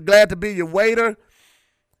 Glad to be your waiter.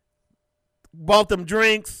 Bought them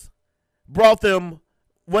drinks, brought them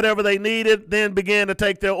whatever they needed, then began to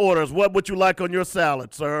take their orders. What would you like on your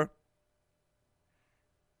salad, sir?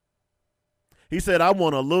 He said, I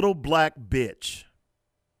want a little black bitch.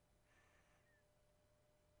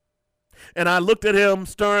 And I looked at him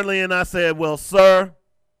sternly and I said, well, sir,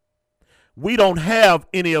 we don't have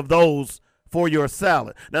any of those for your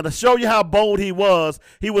salad. Now, to show you how bold he was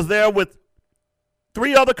there with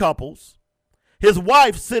 3 other couples, his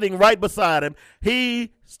wife sitting right beside him.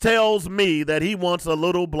 He tells me that he wants a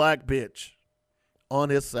little black bitch on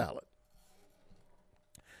his salad.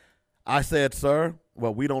 I said, sir,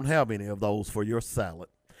 well, we don't have any of those for your salad.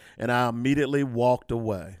 And I immediately walked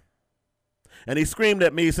away. And he screamed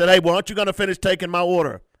at me. He said, hey, well, aren't you going to finish taking my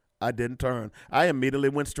order? I didn't turn. I immediately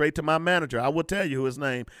went straight to my manager. I will tell you his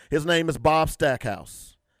name. His name is Bob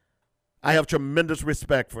Stackhouse. I have tremendous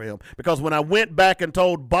respect for him because when I went back and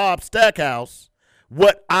told Bob Stackhouse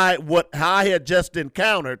what I had just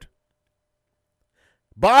encountered,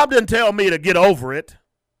 Bob didn't tell me to get over it.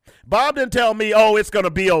 Bob didn't tell me, oh, it's going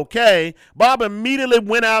to be okay. Bob immediately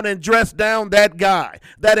went out and dressed down that guy,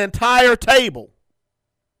 that entire table.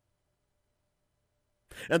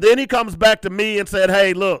 And then he comes back to me and said,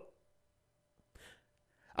 hey, look,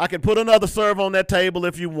 I can put another serve on that table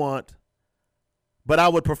if you want, but I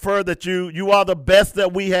would prefer that you are the best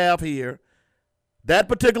that we have here. That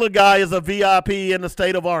particular guy is a VIP in the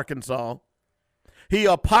state of Arkansas. He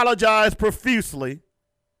apologized profusely.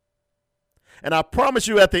 And I promise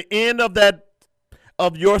you at the end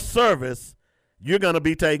of your service, you're going to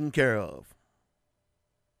be taken care of.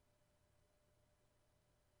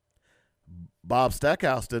 Bob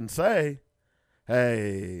Stackhouse didn't say,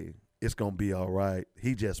 hey, it's going to be all right.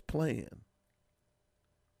 He just playing.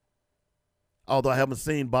 Although I haven't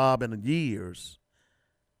seen Bob in years,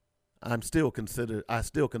 I still consider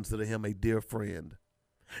him a dear friend.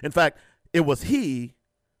 In fact, it was he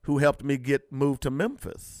who helped me get moved to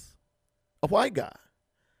Memphis. A white guy.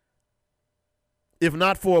 If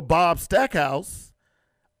not for Bob Stackhouse,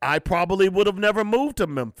 I probably would have never moved to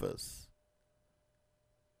Memphis.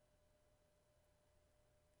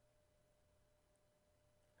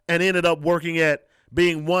 and ended up working at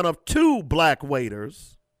being one of two black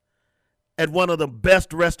waiters at one of the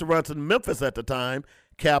best restaurants in Memphis at the time,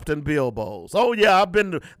 Captain Bilbo's. Oh, yeah, I've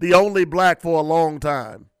been the only black for a long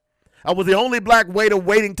time. I was the only black waiter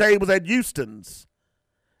waiting tables at Houston's.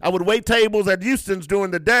 I would wait tables at Houston's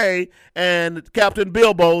during the day and Captain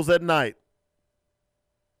Bilbo's at night.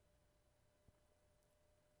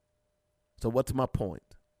 So what's my point?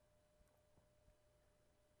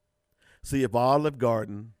 See, if Olive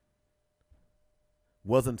Garden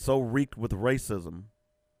wasn't so reeked with racism,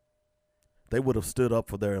 they would have stood up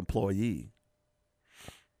for their employee.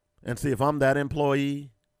 And see, if I'm that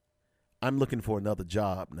employee, I'm looking for another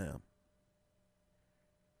job now.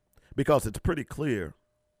 Because it's pretty clear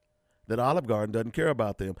that Olive Garden doesn't care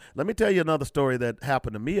about them. Let me tell you another story that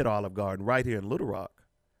happened to me at Olive Garden right here in Little Rock.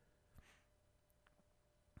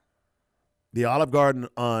 The Olive Garden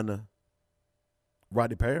on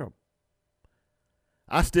Rodney Parham.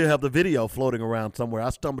 I still have the video floating around somewhere. I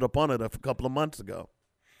stumbled upon it a couple of months ago.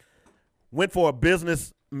 Went for a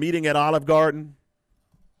business meeting at Olive Garden.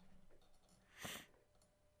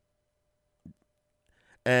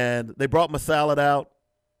 And they brought my salad out.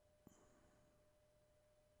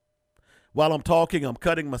 While I'm talking, I'm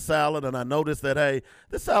cutting my salad, and I noticed that, hey,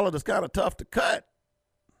 this salad is kind of tough to cut.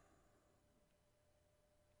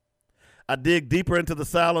 I dig deeper into the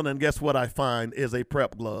salad, and guess what I find is a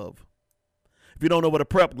prep glove. If you don't know what a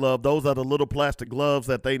prep glove, those are the little plastic gloves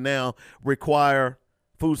that they now require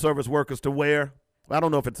food service workers to wear. I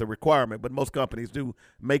don't know if it's a requirement, but most companies do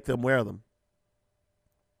make them wear them.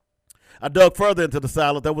 I dug further into the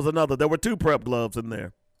salad. There were two prep gloves in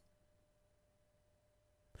there.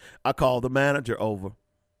 I called the manager over,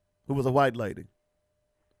 who was a white lady.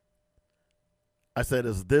 I said,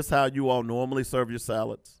 is this how you all normally serve your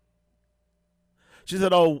salads? She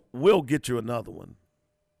said, oh, we'll get you another one.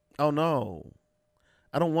 Oh, no,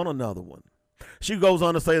 I don't want another one. She goes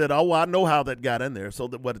on to say that, oh, well, I know how that got in there. So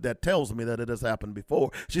that tells me that it has happened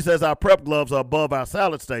before. She says our prep gloves are above our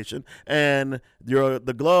salad station, and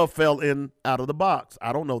the glove fell in out of the box.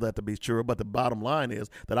 I don't know that to be true, but the bottom line is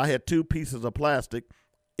that I had two pieces of plastic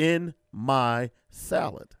in my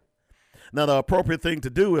salad. Now, the appropriate thing to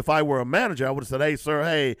do if I were a manager, I would have said, hey, sir,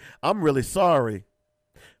 hey, I'm really sorry.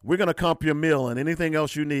 We're going to comp your meal, and anything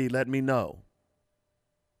else you need, let me know.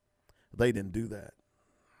 They didn't do that.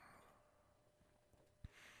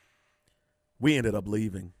 We ended up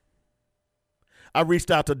leaving. I reached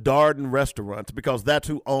out to Darden Restaurants because that's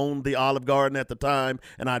who owned the Olive Garden at the time,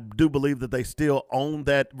 and I do believe that they still own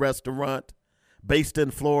that restaurant based in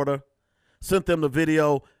Florida. Sent them the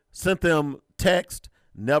video, sent them text,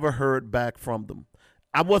 never heard back from them.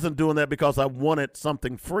 I wasn't doing that because I wanted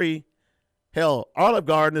something free. Hell, Olive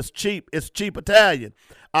Garden is cheap. It's cheap Italian.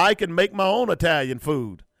 I can make my own Italian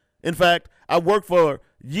food. In fact, I worked for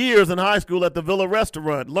years in high school at the Villa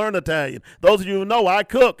Restaurant, learned Italian. Those of you who know, I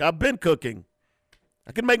cook. I've been cooking.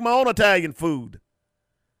 I can make my own Italian food.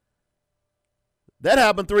 That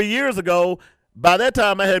happened 3 years ago. By that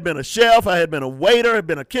time, I had been a chef. I had been a waiter, had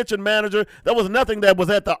been a kitchen manager. There was nothing that was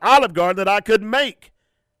at the Olive Garden that I couldn't make.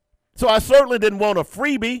 So I certainly didn't want a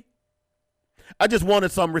freebie. I just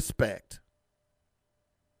wanted some respect.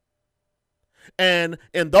 And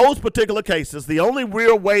in those particular cases, the only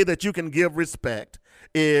real way that you can give respect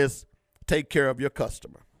is take care of your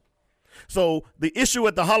customer. So the issue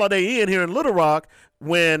at the Holiday Inn here in Little Rock,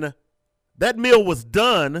 when that meal was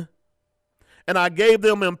done and I gave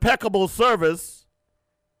them impeccable service,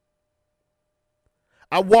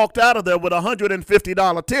 I walked out of there with a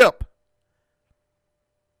 $150 tip.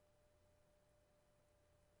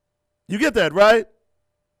 You get that, right?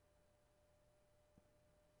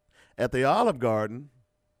 At the Olive Garden,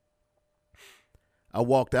 I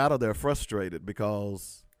walked out of there frustrated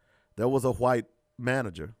because there was a white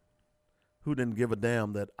manager who didn't give a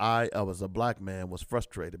damn that I was a black man, was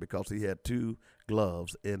frustrated because he had two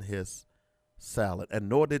gloves in his salad, and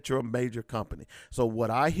nor did your major company. So when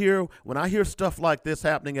I hear stuff like this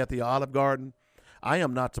happening at the Olive Garden, I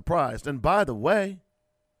am not surprised. And by the way,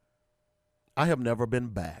 I have never been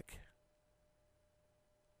back.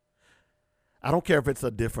 I don't care if it's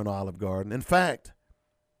a different Olive Garden. In fact,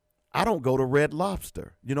 I don't go to Red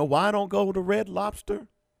Lobster. You know why I don't go to Red Lobster?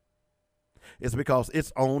 It's because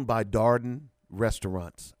it's owned by Darden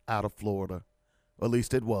Restaurants out of Florida. Or at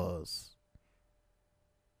least it was.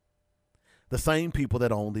 The same people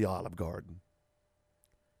that own the Olive Garden.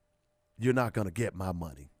 You're not going to get my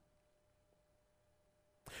money.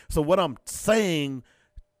 So what I'm saying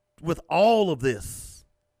with all of this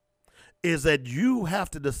is that you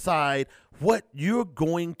have to decide what you're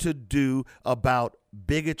going to do about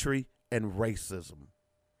bigotry and racism.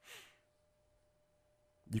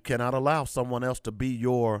 You cannot allow someone else to be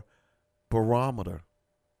your barometer.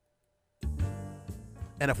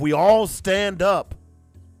 And if we all stand up,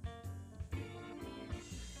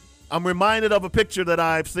 I'm reminded of a picture that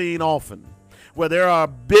I've seen often where there are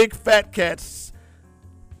big fat cats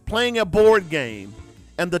playing a board game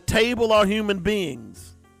and the table are human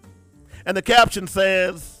beings. And the caption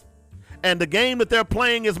says, and the game that they're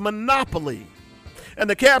playing is Monopoly. And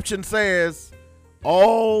the caption says,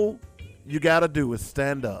 all you got to do is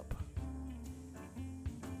stand up.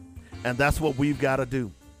 And that's what we've got to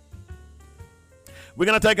do. We're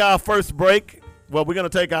going to take our first break. Well, we're going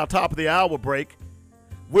to take our top of the hour break.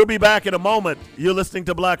 We'll be back in a moment. You're listening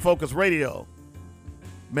to Black Focus Radio.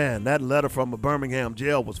 Man, that letter from a Birmingham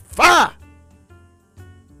jail was fire.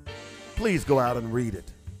 Please go out and read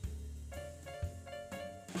it.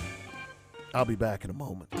 I'll be back in a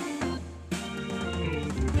moment.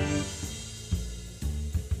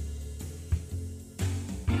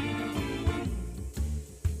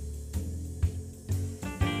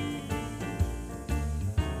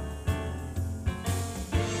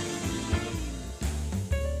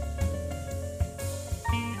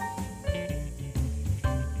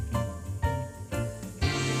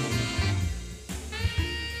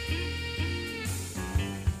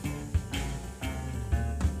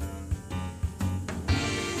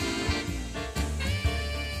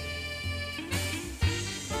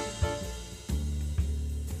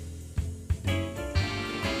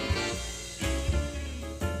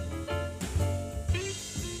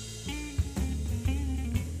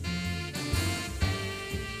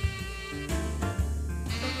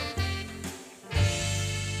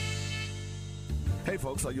 Hey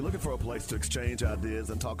folks, are you looking for a place to exchange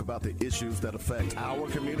ideas and talk about the issues that affect our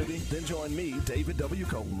community? Then join me, David W.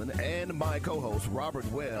 Coleman, and my co-host, Robert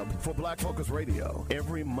Webb, for Black Focus Radio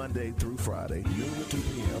every Monday through Friday, noon to 2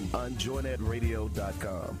 p.m. on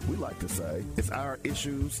joynetradio.com. We like to say, it's our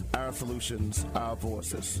issues, our solutions, our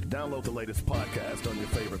voices. Download the latest podcast on your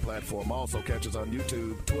favorite platform. Also catch us on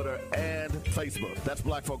YouTube, Twitter, and Facebook. That's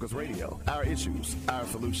Black Focus Radio. Our issues, our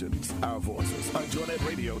solutions, our voices on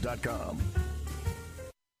joynetradio.com.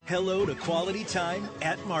 Hello to quality time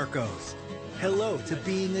at Marco's. Hello to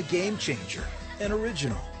being a game changer, an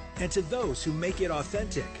original. And to those who make it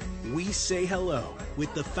authentic, we say hello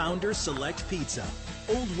with the Founder Select Pizza,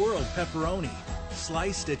 Old World pepperoni,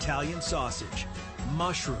 sliced Italian sausage,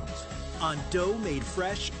 mushrooms, on dough made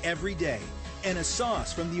fresh every day, and a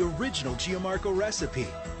sauce from the original Gianmarco recipe.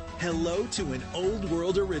 Hello to an Old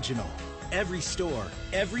World original. Every store,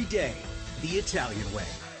 every day, the Italian way.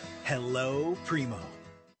 Hello, Primo.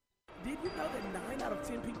 Did you know that 9 out of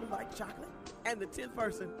 10 people like chocolate? And the 10th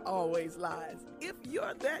person always lies. If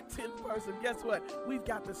you're that 10th person, guess what? We've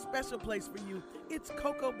got the special place for you. It's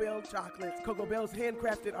Cocoa Bell Chocolates. Cocoa Bell's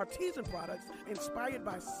handcrafted artisan products inspired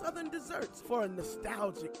by Southern desserts for a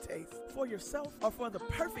nostalgic taste. For yourself or for the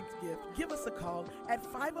perfect gift, give us a call at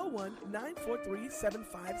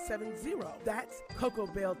 501-943-7570. That's Cocoa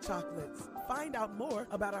Bell Chocolates. Find out more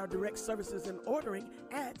about our direct services and ordering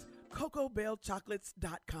at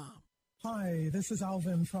CocoaBellChocolates.com. Hi, this is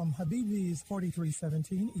Alvin from Habibi's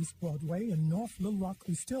 4317 East Broadway in North Little Rock.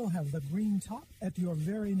 We still have the green top at your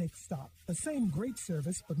very next stop. The same great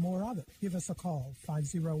service, but more of it. Give us a call,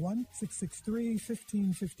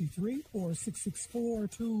 501-663-1553 or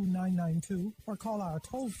 664-2992, or call our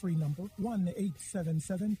toll-free number,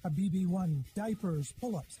 1-877-HABIBI-1. Diapers,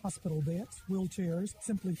 pull-ups, hospital beds, wheelchairs,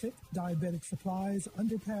 Simply Fit, diabetic supplies,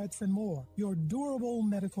 underpads, and more. Your durable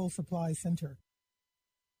medical supply center.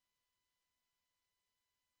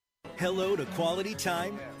 Hello to quality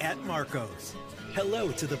time at Marco's.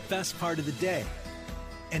 Hello to the best part of the day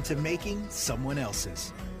and to making someone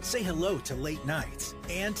else's. Say hello to late nights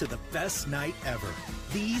and to the best night ever.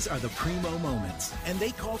 These are the Primo moments, and they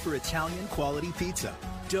call for Italian quality pizza.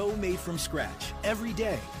 Dough made from scratch every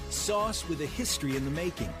day. Sauce with a history in the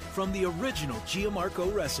making from the original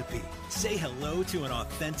Gianmarco recipe. Say hello to an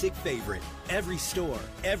authentic favorite. Every store,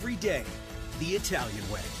 every day, the Italian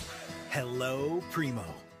way. Hello, Primo.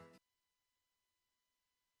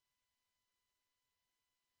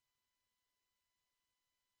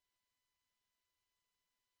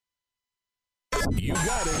 You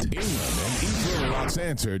got it. England and East Little Rock's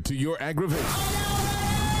answer to your aggravation.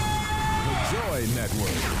 The Joy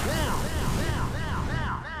Network.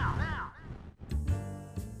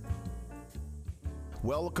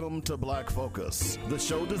 Welcome to Black Focus, the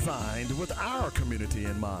show designed with our community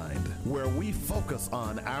in mind, where we focus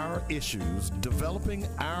on our issues, developing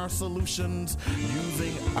our solutions,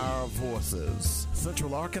 using our voices.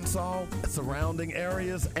 Central Arkansas, surrounding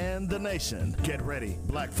areas, and the nation. Get ready.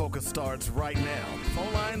 Black Focus starts right now.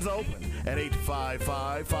 Phone lines open at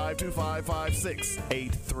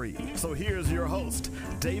 855-525-5683. So here's your host,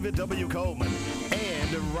 David W. Coleman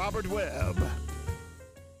and Robert Webb.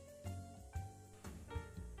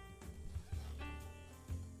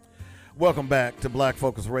 Welcome back to Black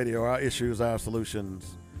Focus Radio. Our issues, our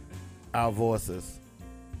solutions, our voices.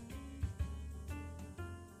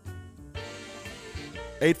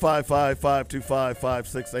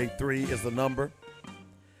 855-525-5683 is the number.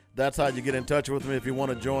 That's how you get in touch with me if you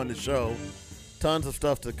want to join the show. Tons of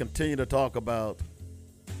stuff to continue to talk about.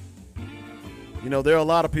 You know, there are a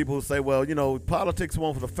lot of people who say, well, you know, politics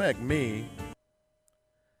won't affect me.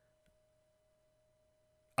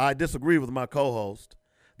 I disagree with my co-host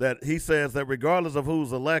that he says that regardless of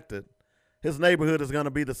who's elected, his neighborhood is going to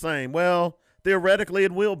be the same. Well, theoretically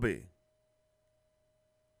it will be.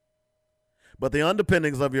 But the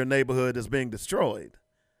underpinnings of your neighborhood is being destroyed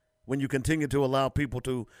when you continue to allow people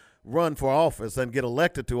to run for office and get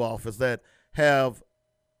elected to office that have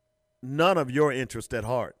none of your interest at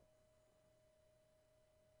heart.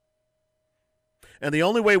 And the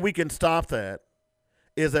only way we can stop that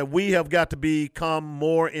is that we have got to become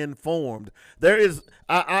more informed.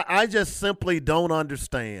 I just simply don't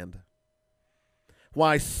understand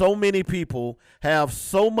why so many people have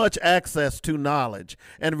so much access to knowledge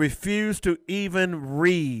and refuse to even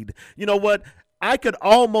read. You know what? I could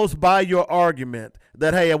almost buy your argument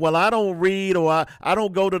that, hey, well, I don't read or I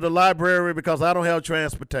don't go to the library because I don't have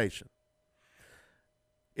transportation.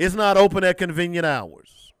 It's not open at convenient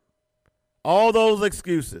hours. All those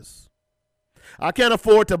excuses. I can't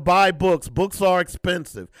afford to buy books. Books are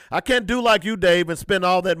expensive. I can't do like you, Dave, and spend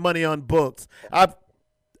all that money on books.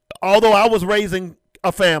 Although I was raising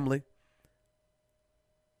a family,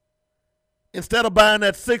 instead of buying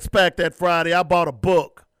that six-pack that Friday, I bought a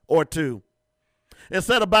book or two.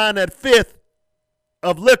 Instead of buying that fifth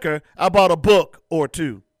of liquor, I bought a book or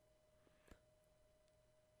two.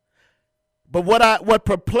 But what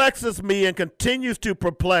perplexes me and continues to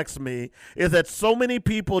perplex me is that so many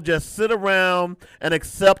people just sit around and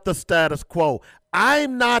accept the status quo.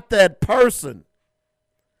 I'm not that person.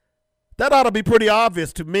 That ought to be pretty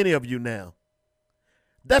obvious to many of you now.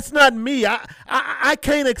 That's not me. I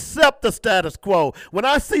can't accept the status quo. When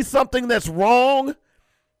I see something that's wrong,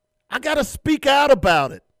 I got to speak out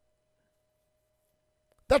about it.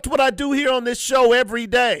 That's what I do here on this show every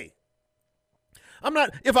day.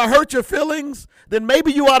 If I hurt your feelings, then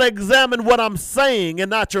maybe you ought to examine what I'm saying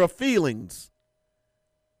and not your feelings.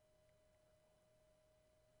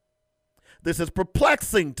 This is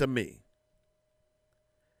perplexing to me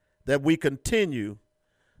that we continue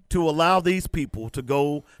to allow these people to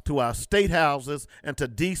go to our state houses and to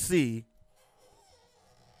D.C.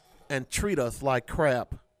 and treat us like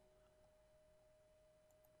crap.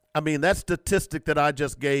 I mean, that statistic that I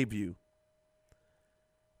just gave you,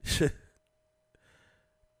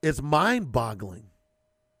 it's mind-boggling.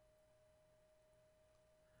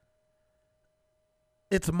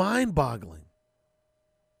 It's mind-boggling.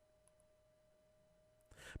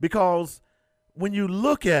 Because when you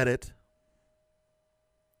look at it,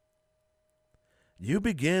 you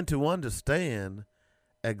begin to understand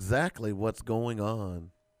exactly what's going on.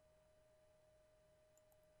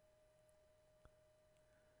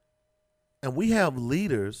 And we have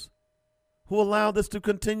leaders who allow this to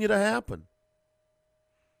continue to happen.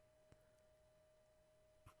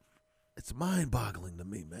 It's mind-boggling to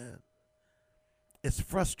me, man. It's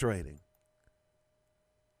frustrating.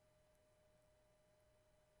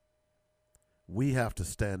 We have to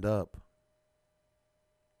stand up.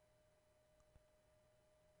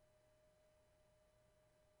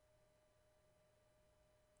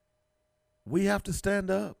 We have to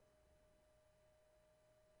stand up.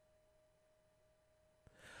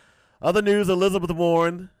 Other news, Elizabeth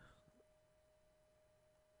Warren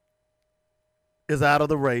is out of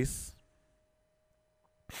the race.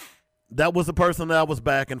 That was the person that I was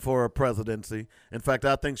backing for a presidency. In fact,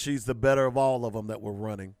 I think she's the better of all of them that were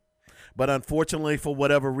running. But unfortunately, for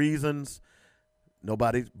whatever reasons,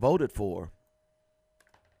 nobody voted for her.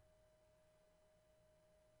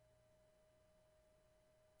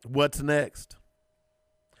 What's next?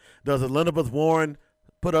 Does Elizabeth Warren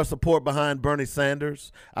put her support behind Bernie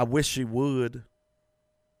Sanders? I wish she would.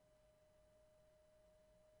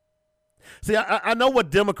 See, I know what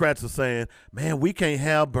Democrats are saying. Man, we can't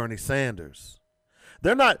have Bernie Sanders.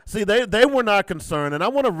 They're not. See, they were not concerned, and I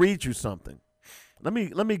want to read you something. Let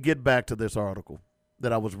me get back to this article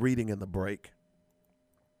that I was reading in the break.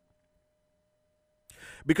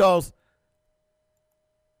 Because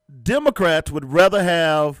Democrats would rather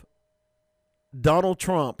have Donald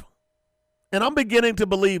Trump, and I'm beginning to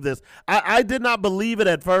believe this. I did not believe it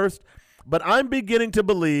at first, but I'm beginning to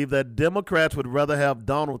believe that Democrats would rather have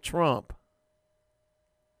Donald Trump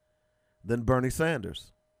than Bernie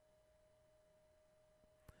Sanders.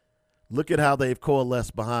 Look at how they've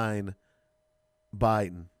coalesced behind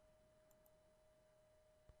Biden.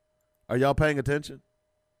 Are y'all paying attention?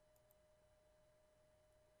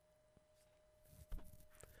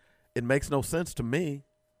 It makes no sense to me.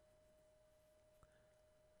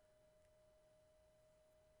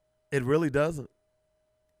 It really doesn't.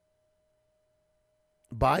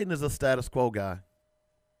 Biden is a status quo guy.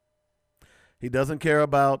 He doesn't care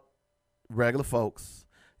about regular folks.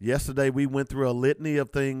 Yesterday, we went through a litany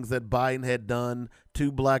of things that Biden had done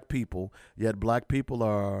to black people, yet black people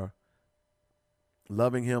are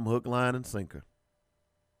loving him hook, line, and sinker.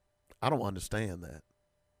 I don't understand that.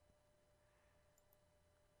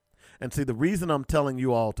 And see, the reason I'm telling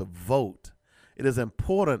you all to vote, it is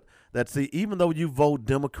important that, see, even though you vote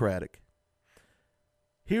Democratic,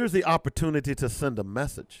 here's the opportunity to send a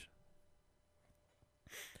message.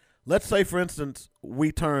 Let's say, for instance,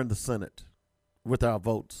 we turn the Senate with our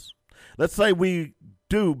votes. Let's say we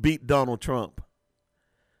do beat Donald Trump.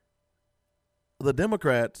 The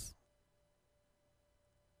Democrats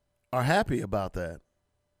are happy about that.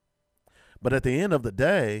 But at the end of the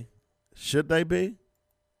day, should they be?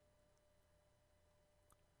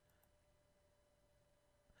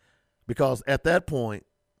 Because at that point,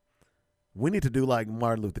 we need to do like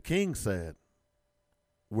Martin Luther King said.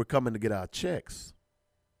 We're coming to get our checks.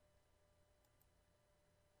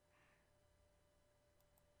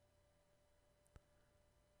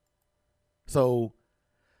 So,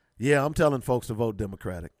 yeah, I'm telling folks to vote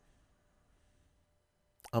Democratic.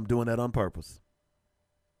 I'm doing that on purpose.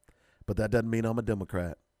 But that doesn't mean I'm a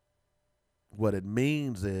Democrat. What it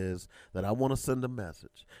means is that I want to send a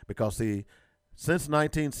message. Because, see, since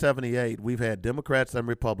 1978, we've had Democrats and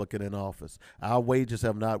Republicans in office. Our wages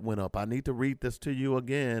have not went up. I need to read this to you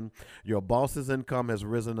again. Your boss's income has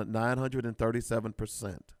risen at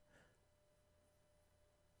 937%.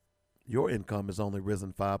 Your income has only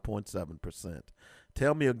risen 5.7%.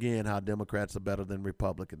 Tell me again how Democrats are better than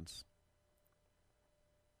Republicans.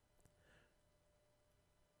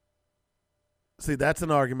 See, that's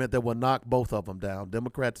an argument that will knock both of them down,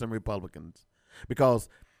 Democrats and Republicans. Because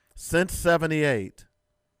since 78,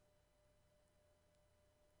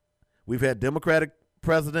 we've had Democratic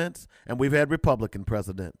presidents and we've had Republican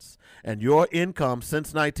presidents. And your income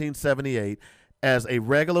since 1978 as a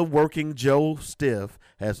regular working Joe Stiff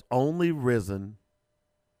has only risen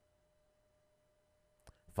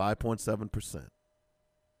 5.7%.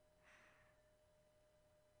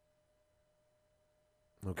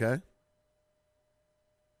 Okay?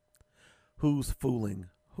 Who's fooling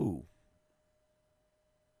who?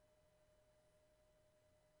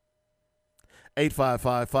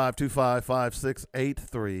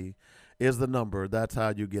 855-525-5683 is the number. That's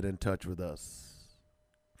how you get in touch with us.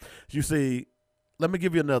 You see, let me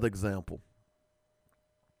give you another example.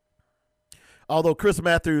 Although Chris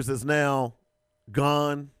Matthews is now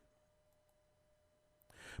gone,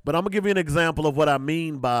 but I'm going to give you an example of what I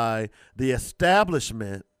mean by the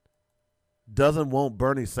establishment doesn't want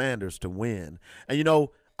Bernie Sanders to win. And, you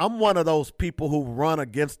know, I'm one of those people who run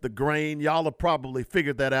against the grain. Y'all have probably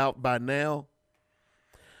figured that out by now.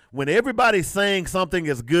 When everybody's saying something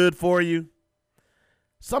is good for you,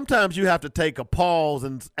 sometimes you have to take a pause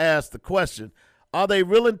and ask the question, are they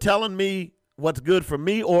really telling me what's good for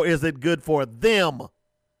me, or is it good for them?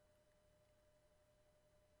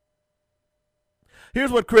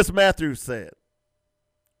 Here's what Chris Matthews said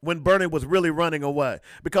when Bernie was really running away.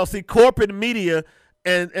 Because, see, corporate media,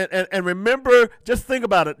 and remember, just think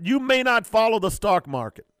about it. You may not follow the stock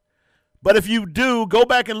market. But if you do, go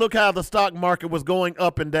back and look how the stock market was going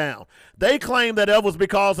up and down. They claim that it was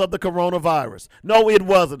because of the coronavirus. No, it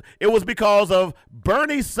wasn't. It was because of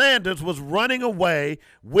Bernie Sanders was running away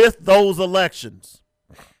with those elections.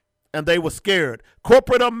 And they were scared.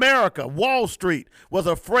 Corporate America, Wall Street, was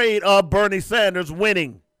afraid of Bernie Sanders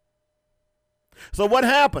winning. So what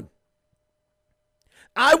happened?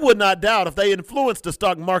 I would not doubt if they influenced the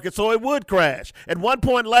stock market so it would crash. At one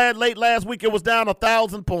point late last week, it was down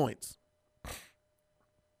 1,000 points.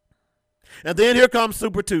 And then here comes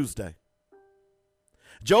Super Tuesday.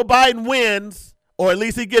 Joe Biden wins, or at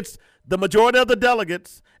least he gets the majority of the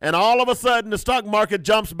delegates, and all of a sudden the stock market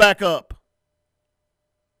jumps back up.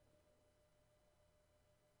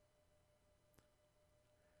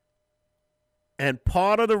 And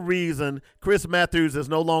part of the reason Chris Matthews is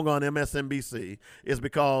no longer on MSNBC is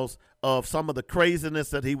because of some of the craziness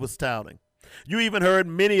that he was touting. You even heard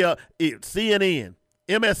many CNN,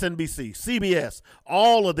 MSNBC, CBS,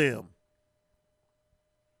 all of them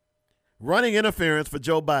running interference for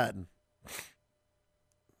Joe Biden.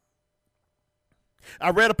 I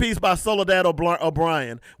read a piece by Soledad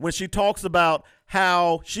O'Brien when she talks about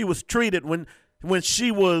how she was treated when she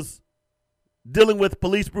was dealing with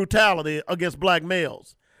police brutality against black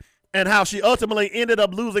males, and how she ultimately ended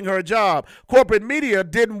up losing her job. Corporate media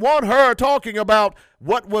didn't want her talking about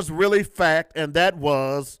what was really fact, and that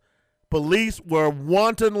was police were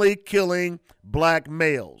wantonly killing black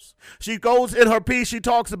males. She goes in her piece, she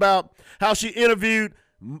talks about how she interviewed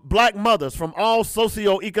black mothers from all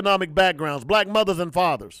socioeconomic backgrounds, black mothers and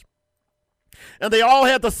fathers. And they all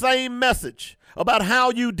had the same message about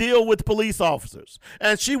how you deal with police officers.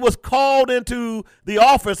 And she was called into the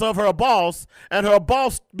office of her boss, and her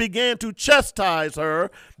boss began to chastise her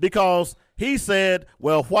because he said,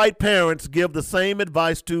 well, white parents give the same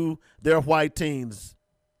advice to their white teens.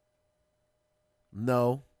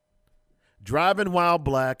 No. Driving while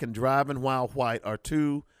black and driving while white are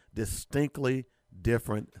two distinctly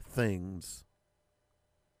different things.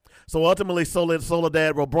 So ultimately,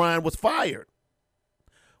 Soledad O'Brien was fired,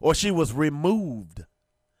 or she was removed.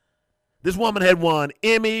 This woman had won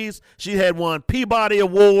Emmys. She had won Peabody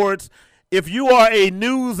Awards. If you are a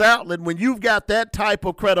news outlet, when you've got that type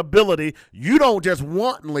of credibility, you don't just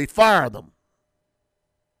wantonly fire them.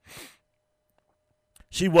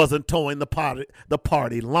 She wasn't towing the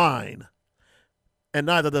party line, and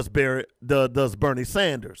neither does Bernie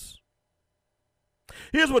Sanders.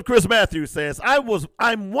 Here's what Chris Matthews says.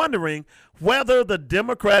 I'm wondering whether the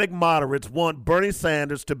Democratic moderates want Bernie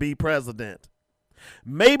Sanders to be president.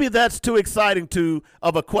 Maybe that's too exciting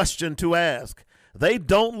of a question to ask. They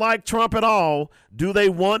don't like Trump at all. Do they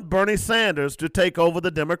want Bernie Sanders to take over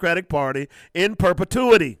the Democratic Party in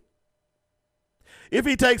perpetuity? If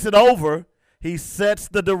he takes it over, he sets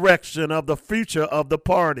the direction of the future of the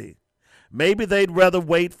party. Maybe they'd rather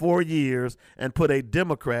wait 4 years and put a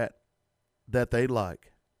Democrat that they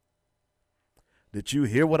like. Did you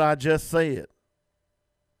hear what I just said?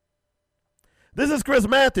 This is Chris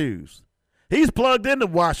Matthews. He's plugged into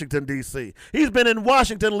Washington, D.C. He's been in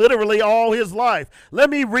Washington literally all his life. Let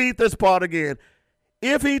me read this part again.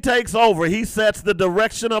 If he takes over, he sets the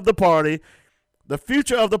direction of the party, the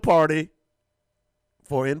future of the party,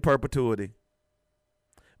 for in perpetuity.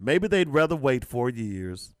 Maybe they'd rather wait 4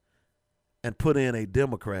 years and put in a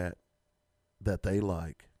Democrat that they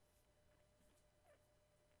like.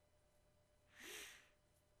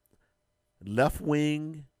 Left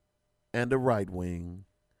wing and the right wing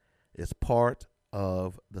is part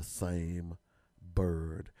of the same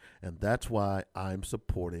bird. And that's why I'm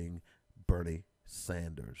supporting Bernie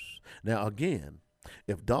Sanders. Now, again,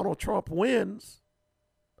 if Donald Trump wins,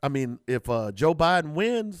 if Joe Biden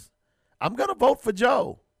wins, I'm going to vote for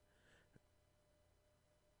Joe.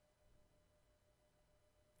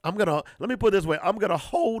 Let me put it this way, I'm going to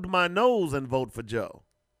hold my nose and vote for Joe.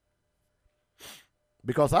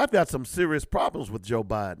 Because I've got some serious problems with Joe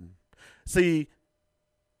Biden. See,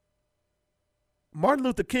 Martin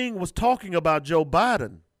Luther King was talking about Joe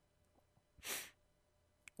Biden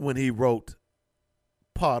when he wrote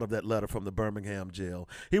part of that letter from the Birmingham jail.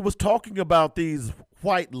 He was talking about these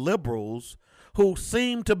white liberals who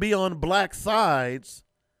seem to be on black sides,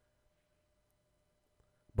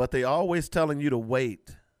 but they always telling you to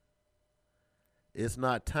wait. It's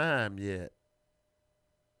not time yet.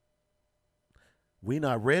 We're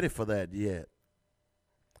not ready for that yet.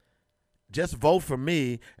 Just vote for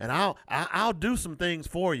me, and I'll do some things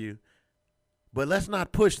for you, but let's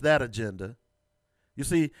not push that agenda. You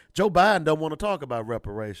see, Joe Biden don't want to talk about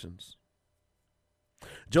reparations.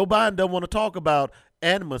 Joe Biden don't want to talk about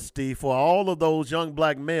amnesty for all of those young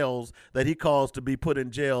black males that he caused to be put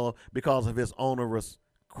in jail because of his onerous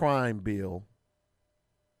crime bill.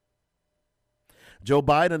 Joe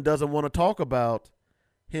Biden doesn't want to talk about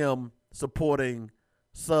him supporting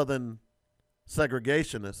Southern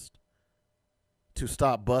segregationists to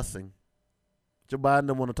stop busing. Joe Biden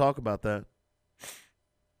doesn't want to talk about that.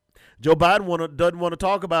 Joe Biden doesn't want to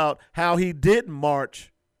talk about how he did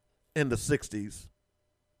march in the 60s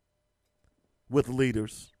with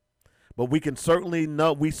leaders. But we certainly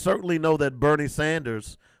know that Bernie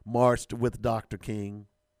Sanders marched with Dr. King.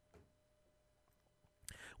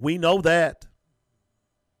 We know that.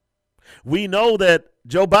 We know that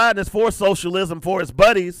Joe Biden is for socialism for his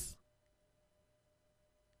buddies.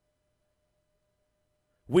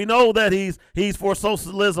 We know that he's for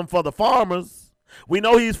socialism for the farmers. We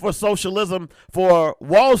know he's for socialism for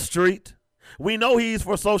Wall Street. We know he's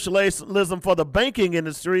for socialism for the banking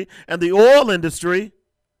industry and the oil industry.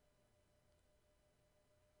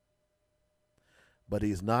 But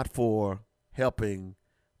he's not for helping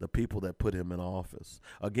the people that put him in office.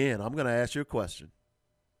 Again, I'm going to ask you a question.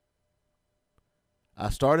 I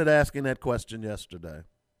started asking that question yesterday.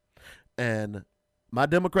 And my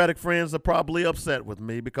Democratic friends are probably upset with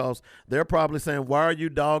me because they're probably saying, why are you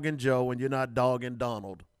dogging Joe and you're not dogging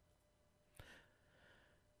Donald?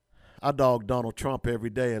 I dog Donald Trump every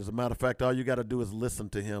day. As a matter of fact, all you got to do is listen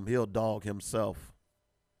to him. He'll dog himself.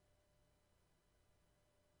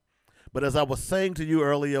 But as I was saying to you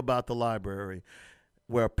earlier about the library,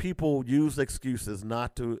 where people use excuses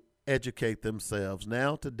not to educate themselves,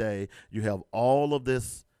 now today you have all of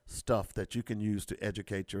this stuff that you can use to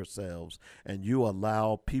educate yourselves, and you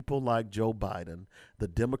allow people like Joe Biden, the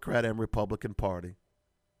Democrat and Republican Party,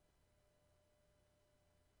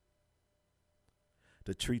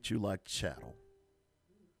 to treat you like chattel.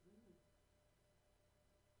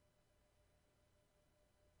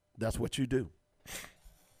 That's what you do.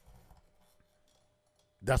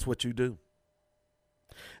 That's what you do.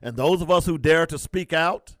 And those of us who dare to speak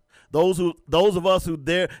out, those of us who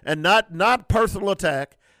dare, and not personal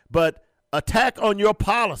attack, but attack on your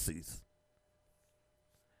policies,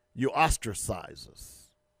 you ostracize us.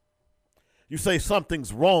 You say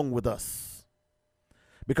something's wrong with us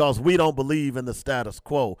because we don't believe in the status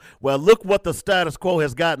quo. Well, look what the status quo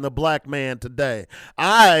has gotten the black man today.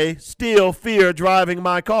 I still fear driving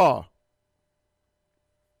my car.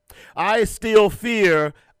 I still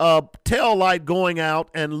fear a tail light going out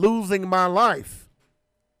and losing my life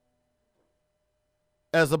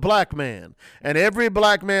as a black man. And every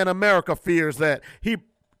black man in America fears that. He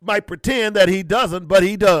might pretend that he doesn't, but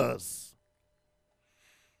he does.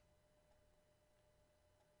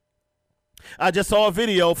 I just saw a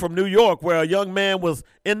video from New York where a young man was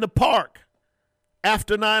in the park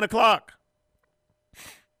after 9 o'clock.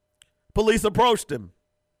 Police approached him.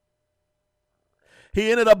 He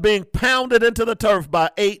ended up being pounded into the turf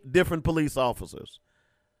by 8 different police officers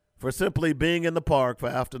for simply being in the park for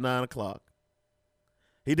after 9 o'clock.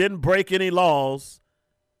 He didn't break any laws.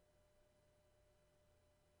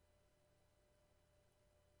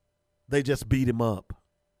 They just beat him up.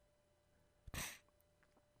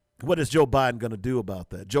 What is Joe Biden going to do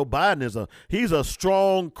about that? Joe Biden he's a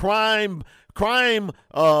strong crime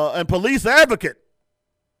and police advocate.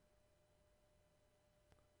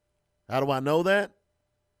 How do I know that?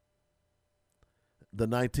 The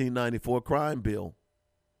 1994 crime bill.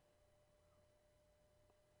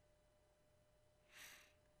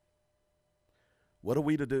 What are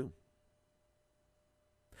we to do?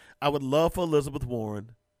 I would love for Elizabeth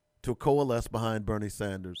Warren to coalesce behind Bernie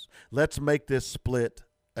Sanders. Let's make this split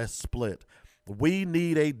a split. We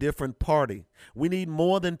need a different party. We need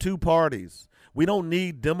more than 2 parties. We don't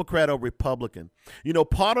need Democrat or Republican. You know,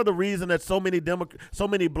 part of the reason that so many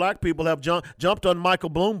black people have jumped on Michael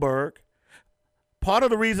Bloomberg, part of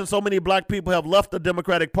the reason so many black people have left the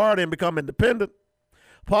Democratic Party and become independent,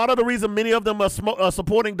 part of the reason many of them are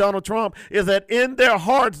supporting Donald Trump is that in their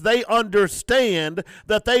hearts they understand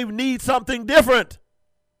that they need something different.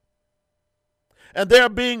 And they're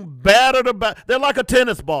being battered about. They're like a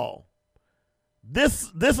tennis ball.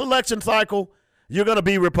 This election cycle, you're going to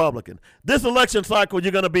be Republican. This election cycle,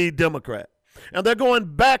 you're going to be Democrat. And they're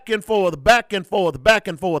going back and forth, back and forth, back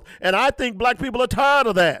and forth. And I think black people are tired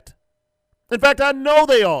of that. In fact, I know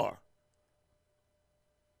they are.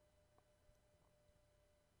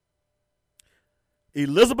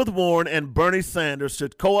 Elizabeth Warren and Bernie Sanders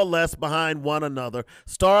should coalesce behind one another,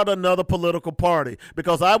 start another political party,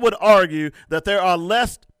 because I would argue that there are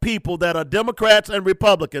less people that are Democrats and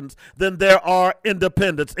Republicans than there are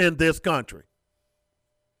independents in this country.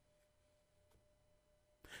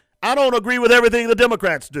 I don't agree with everything the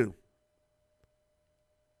Democrats do.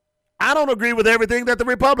 I don't agree with everything that the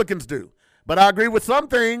Republicans do, but I agree with some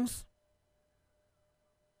things.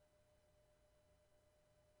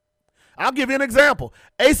 I'll give you an example.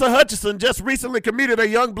 Asa Hutchinson just recently committed a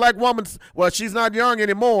young black woman, well, she's not young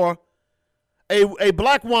anymore, a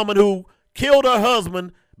black woman who killed her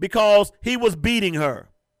husband because he was beating her,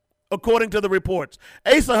 according to the reports.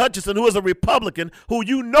 Asa Hutchinson, who is a Republican, who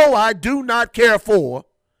you know I do not care for,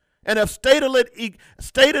 and have stated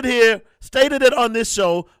it on this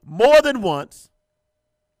show more than once.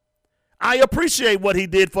 I appreciate what he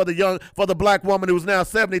did for the black woman who's now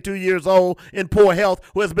 72 years old in poor health,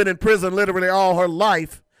 who has been in prison literally all her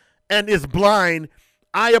life and is blind.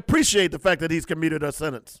 I appreciate the fact that he's commuted her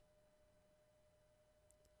sentence.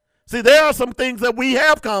 See, there are some things that we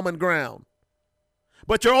have common ground,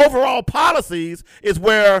 but your overall policies is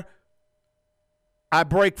where I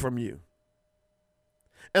break from you.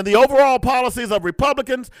 And the overall policies of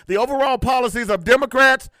Republicans, the overall policies of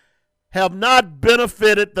Democrats have not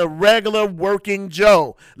benefited the regular working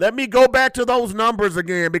Joe. Let me go back to those numbers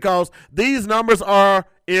again because these numbers are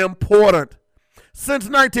important. Since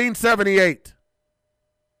 1978,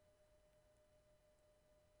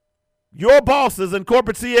 your bosses and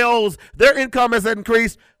corporate CEOs, their income has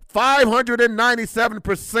increased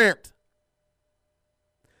 597%.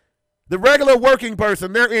 The regular working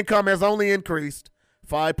person, their income has only increased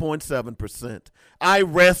 5.7%. I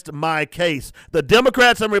rest my case. The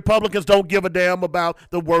Democrats and Republicans don't give a damn about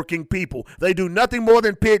the working people. They do nothing more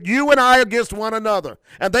than pit you and I against one another,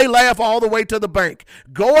 and they laugh all the way to the bank.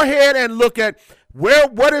 Go ahead and look at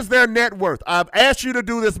what is their net worth. I've asked you to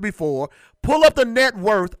do this before. Pull up the net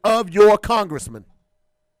worth of your congressman.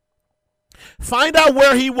 Find out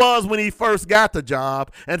where he was when he first got the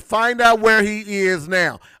job and find out where he is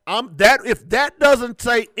now. If that doesn't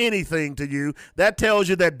say anything to you, that tells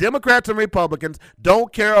you that Democrats and Republicans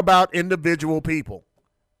don't care about individual people.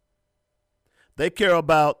 They care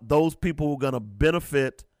about those people who are going to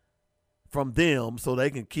benefit from them so they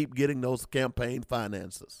can keep getting those campaign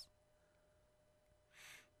finances.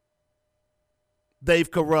 They've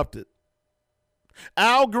corrupted.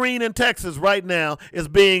 Al Green in Texas right now is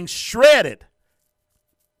being shredded.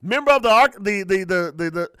 Member of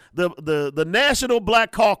the National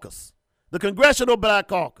Black Caucus, the Congressional Black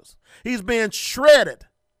Caucus. He's being shredded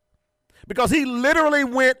because he literally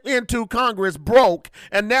went into Congress broke,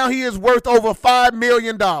 and now he is worth over $5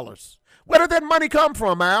 million. Where did that money come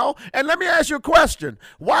from, Al? And let me ask you a question.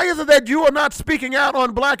 Why is it that you are not speaking out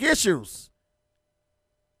on black issues?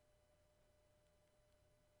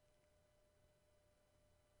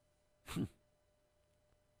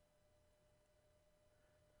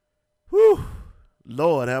 Whew.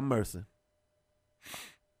 Lord have mercy.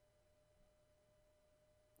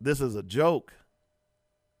 This is a joke.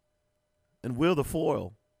 And we're the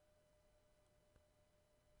foil.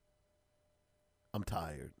 I'm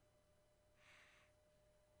tired.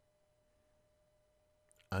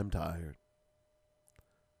 I'm tired.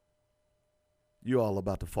 You all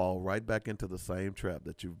about to fall right back into the same trap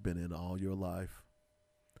that you've been in all your life.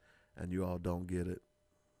 And you all don't get it.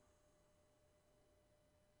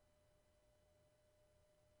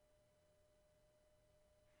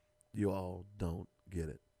 You all don't get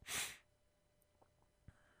it.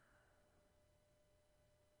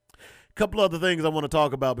 A couple other things I want to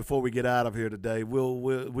talk about before we get out of here today.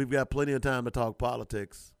 We've got plenty of time to talk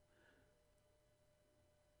politics.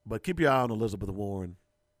 But keep your eye on Elizabeth Warren.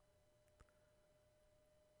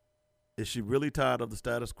 Is she really tired of the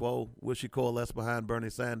status quo? Will she coalesce behind Bernie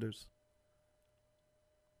Sanders?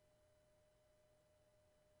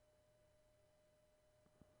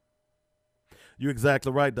 You're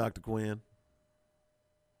exactly right, Dr. Quinn.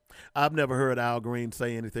 I've never heard Al Green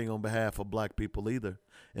say anything on behalf of black people either.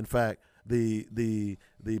 In fact, the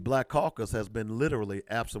Black Caucus has been literally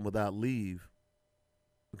absent without leave,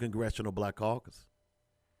 the Congressional Black Caucus,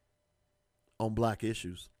 on black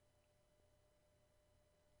issues.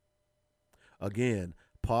 Again,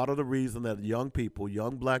 part of the reason that young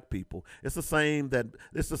black people, it's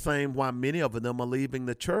the same why many of them are leaving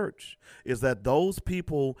the church, is that those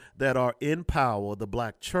people that are in power, the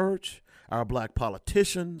black church, our black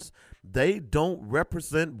politicians, they don't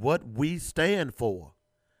represent what we stand for.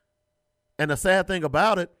 And the sad thing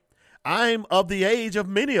about it, I'm of the age of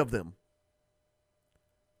many of them.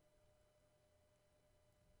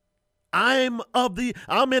 I'm on the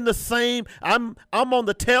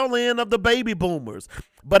tail end of the baby boomers,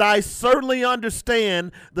 but I certainly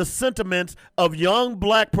understand the sentiments of young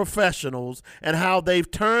black professionals and how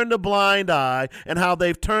they've turned a blind eye and how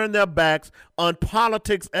they've turned their backs on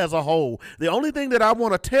politics as a whole. The only thing that I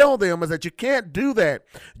want to tell them is that you can't do that.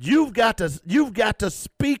 You've got to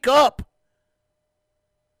speak up.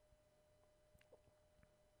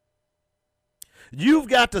 You've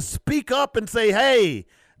got to speak up and say, hey,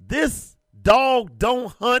 this dog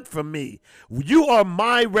don't hunt for me. You are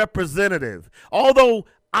my representative. Although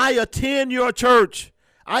I attend your church,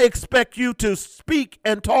 I expect you to speak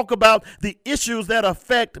and talk about the issues that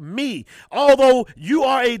affect me. Although you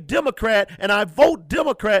are a Democrat and I vote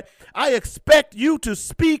Democrat, I expect you to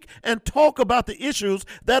speak and talk about the issues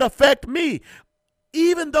that affect me.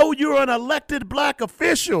 Even though you're an elected black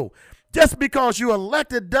official, just because you're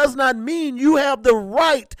elected does not mean you have the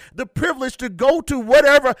right, the privilege to go to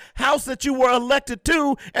whatever house that you were elected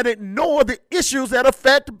to and ignore the issues that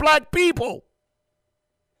affect black people.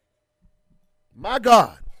 My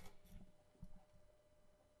God.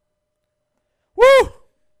 Woo!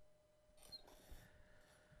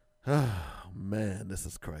 Oh, man, this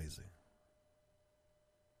is crazy.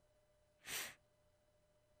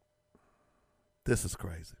 This is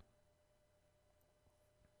crazy.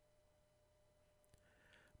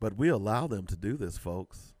 But we allow them to do this,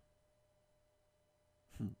 folks.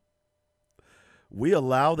 We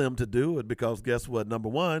allow them to do it because guess what? Number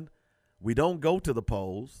one, we don't go to the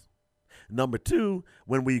polls. Number two,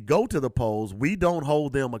 when we go to the polls, we don't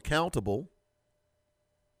hold them accountable.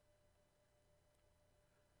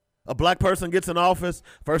 A black person gets in office,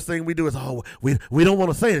 first thing we do is, we don't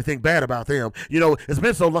want to say anything bad about them. You know, it's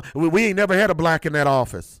been so long. We ain't never had a black in that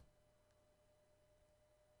office.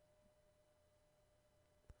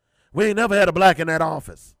 We ain't never had a black in that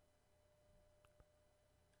office.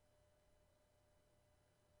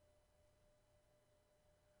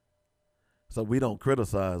 So we don't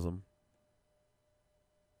criticize them.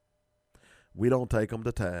 We don't take them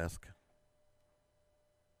to task.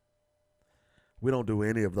 We don't do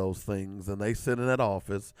any of those things. And they sit in that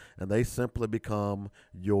office and they simply become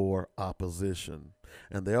your opposition.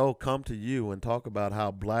 And they'll come to you and talk about how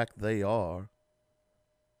black they are.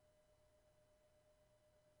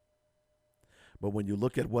 But when you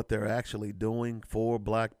look at what they're actually doing for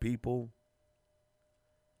black people,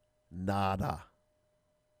 nada.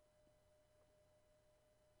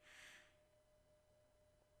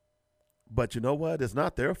 But you know what? It's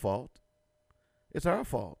not their fault. It's our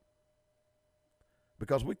fault.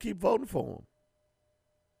 Because we keep voting for them.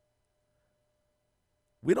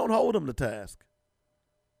 We don't hold them to task.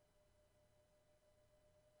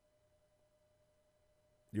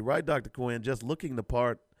 You're right, Dr. Quinn. Just looking the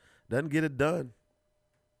part doesn't get it done.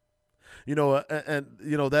 You know, and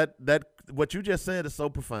you know that what you just said is so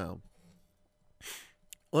profound.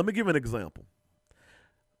 Let me give you an example.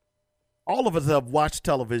 All of us have watched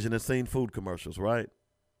television and seen food commercials, right?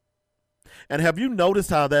 And have you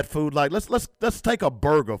noticed how that food, like let's take a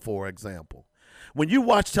burger for example. When you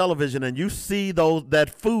watch television and you see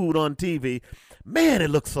that food on TV, man, it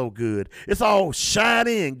looks so good. It's all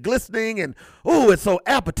shiny and glistening and it's so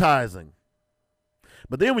appetizing.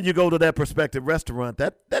 But then when you go to that prospective restaurant,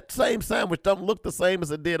 that same sandwich don't look the same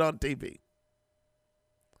as it did on TV.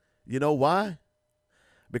 You know why?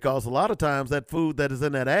 Because a lot of times that food that is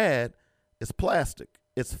in that ad is plastic.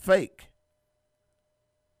 It's fake.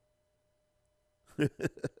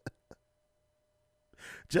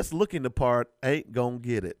 Just looking the part ain't gonna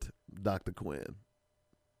get it, Dr. Quinn.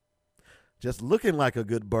 Just looking like a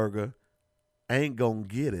good burger ain't gonna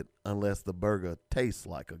get it unless the burger tastes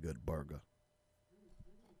like a good burger.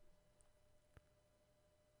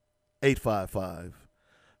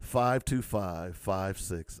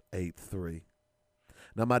 855-525-5683.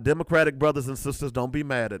 Now, my Democratic brothers and sisters, don't be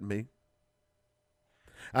mad at me.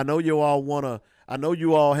 I know you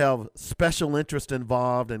all have special interest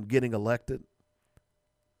involved in getting elected.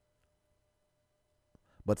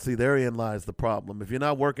 But see, therein lies the problem. If you're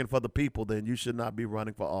not working for the people, then you should not be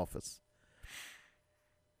running for office.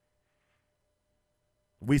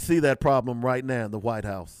 We see that problem right now in the White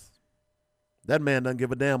House. That man doesn't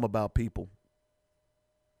give a damn about people.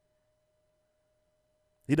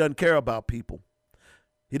 He doesn't care about people.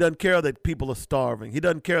 He doesn't care that people are starving. He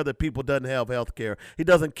doesn't care that people doesn't have health care. He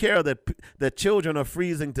doesn't care that children are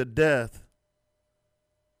freezing to death.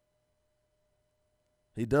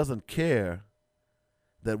 He doesn't care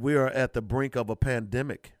that we are at the brink of a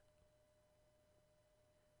pandemic.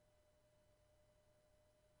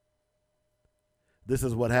 This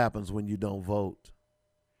is what happens when you don't vote.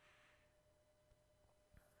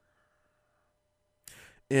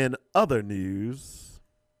 In other news,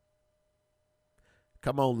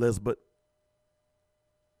 come on, Lisbeth.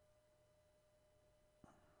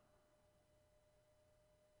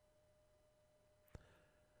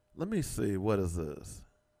 Let me see, what is this?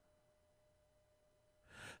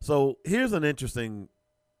 So here's an interesting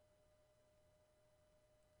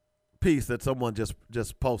piece that someone just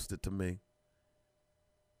posted to me.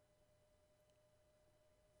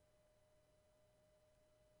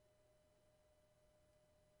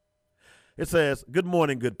 It says, "Good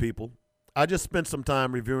morning, good people. I just spent some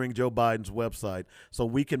time reviewing Joe Biden's website so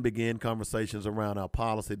we can begin conversations around our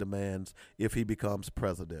policy demands if he becomes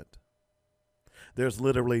president. There's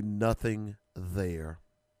literally nothing there."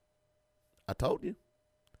 I told you.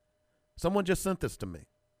 Someone just sent this to me.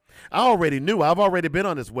 I already knew. I've already been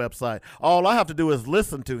on his website. All I have to do is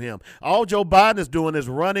listen to him. All Joe Biden is doing is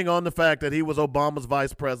running on the fact that he was Obama's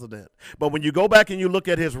vice president. But when you go back and you look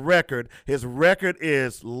at his record is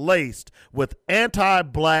laced with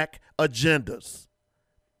anti-black agendas.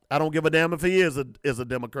 I don't give a damn if he is a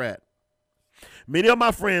Democrat. Many of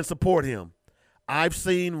my friends support him. I've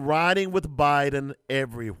seen riding with Biden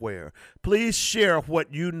everywhere. Please share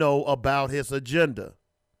what you know about his agenda.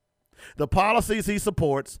 the policies he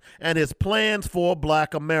supports, and his plans for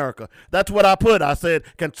Black America. That's what I put. I said,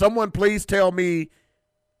 can someone please tell me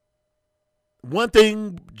one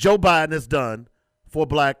thing Joe Biden has done for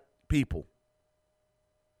Black people?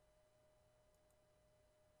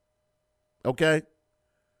 Okay?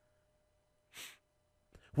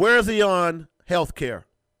 Where is he on health care?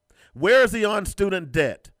 Where is he on student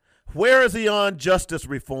debt? Where is he on justice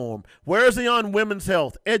reform? Where is he on women's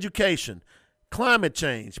health, education, climate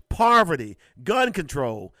change, poverty, gun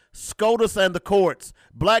control, SCOTUS and the courts,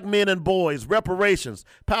 Black men and boys, reparations,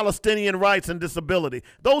 Palestinian rights and disability?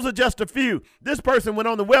 Those are just a few. This person went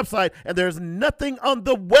on the website, and there's nothing on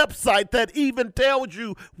the website that even tells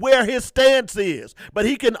you where his stance is. But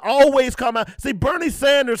he can always come out. See, Bernie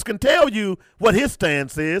Sanders can tell you what his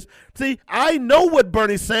stance is. See, I know what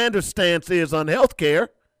Bernie Sanders' stance is on health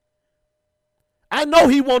care. I know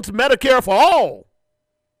he wants Medicare for all.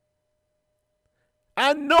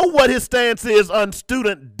 I know what his stance is on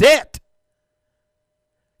student debt.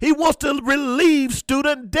 He wants to relieve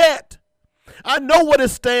student debt. I know what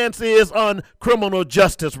his stance is on criminal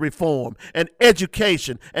justice reform and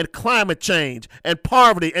education and climate change and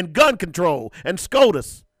poverty and gun control and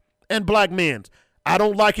SCOTUS and Black men. I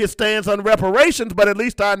don't like his stance on reparations, but at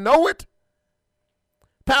least I know it.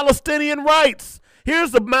 Palestinian rights.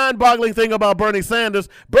 Here's the mind-boggling thing about Bernie Sanders.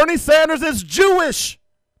 Bernie Sanders is Jewish.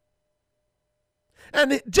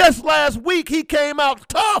 And just last week, he came out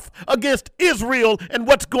tough against Israel and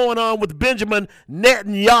what's going on with Benjamin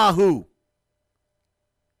Netanyahu.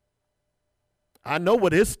 I know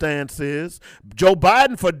what his stance is. Joe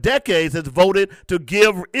Biden for decades has voted to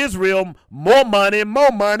give Israel more money,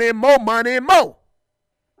 more money, more money, more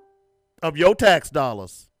of your tax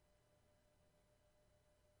dollars.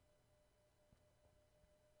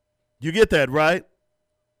 You get that, right?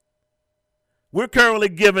 We're currently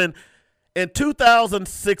giving, in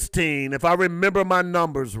 2016, if I remember my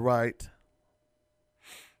numbers right,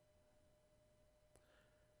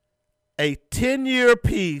 a 10-year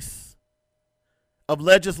piece of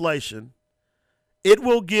legislation, it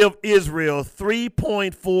will give Israel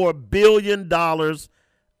 $3.4 billion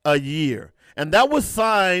a year. And that was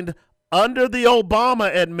signed under the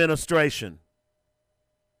Obama administration.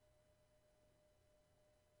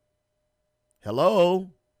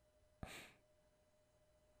 Hello?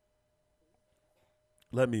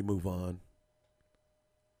 Let me move on.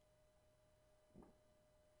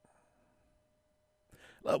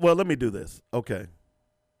 Well, let me do this. Okay.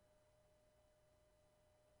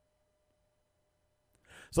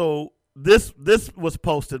 So this was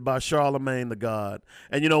posted by Charlemagne the God.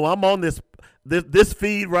 And, you know, I'm on this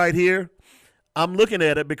feed right here. I'm looking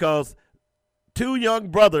at it because two young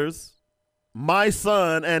brothers, my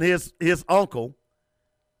son and his uncle,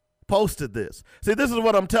 posted this. See, this is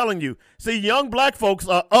what I'm telling you. See, young Black folks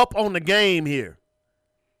are up on the game here.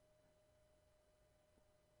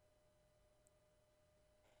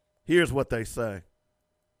 Here's what they say.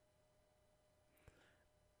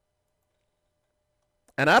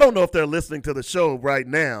 And I don't know if they're listening to the show right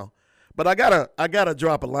now, but I gotta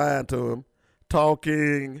drop a line to them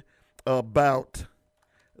talking about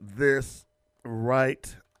this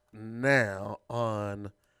right now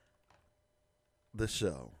on the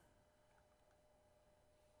show.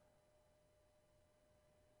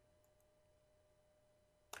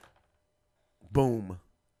 Boom.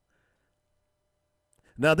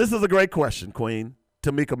 Now, this is a great question, Queen.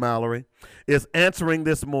 Tamika Mallory is answering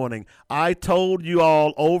this morning. I told you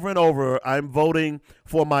all over and over, I'm voting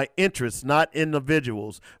for my interests, not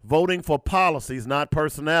individuals. Voting for policies, not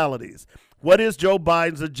personalities. What is Joe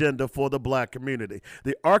Biden's agenda for the Black community?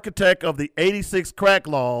 The architect of the 86 crack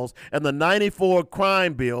laws and the 94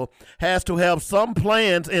 crime bill has to have some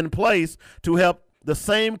plans in place to help the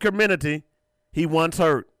same community he once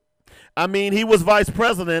hurt. I mean, he was vice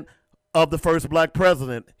president of the first Black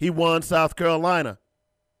president. He won South Carolina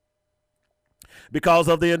because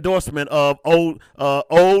of the endorsement of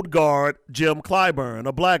old guard Jim Clyburn,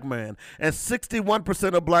 a Black man. And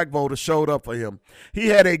 61% of Black voters showed up for him. He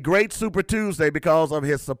had a great Super Tuesday because of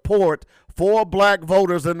his support for Black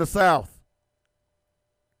voters in the South.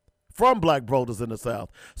 From Black voters in the South.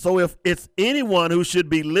 So if it's anyone who should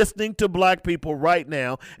be listening to Black people right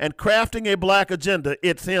now and crafting a Black agenda,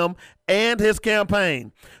 it's him and his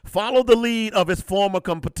campaign. Follow the lead of his former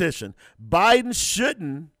competition. Biden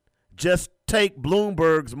shouldn't just take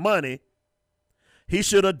Bloomberg's money. He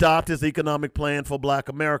should adopt his economic plan for Black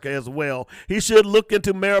America as well. He should look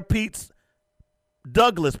into Mayor Pete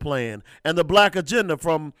Douglas' plan and the Black agenda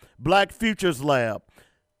from Black Futures Lab.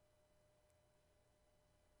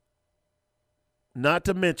 Not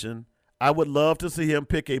to mention I would love to see him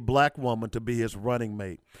pick a black woman to be his running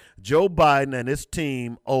mate. Joe Biden and his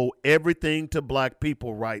team owe everything to black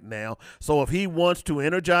people right now. So if he wants to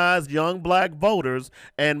energize young black voters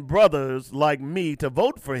and brothers like me to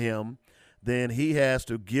vote for him, then he has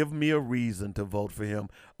to give me a reason to vote for him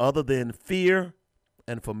other than fear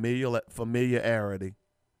and familiarity.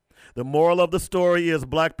 The moral of the story is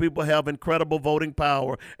black people have incredible voting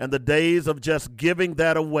power, and the days of just giving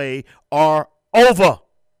that away are over.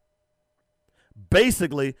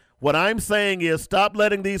 Basically, what I'm saying is stop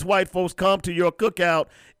letting these white folks come to your cookout,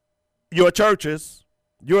 your churches,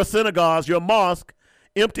 your synagogues, your mosque,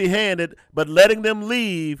 empty-handed, but letting them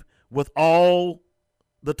leave with all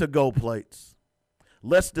the to-go plates.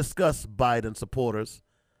 Let's discuss, Biden supporters.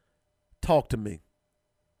 Talk to me.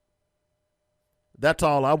 That's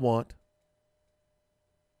all I want.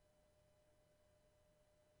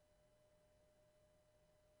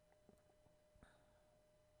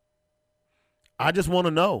 I just want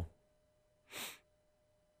to know.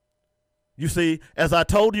 You see, as I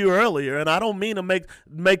told you earlier, and I don't mean to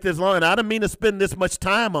make this long, and I don't mean to spend this much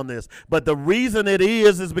time on this, but the reason it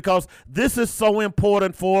is because this is so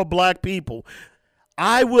important for black people.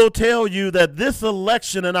 I will tell you that this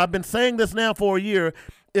election, and I've been saying this now for a year,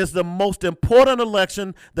 is the most important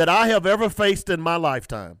election that I have ever faced in my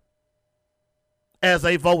lifetime as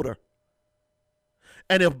a voter.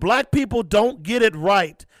 And if black people don't get it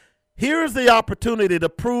right, here's the opportunity to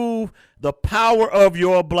prove the power of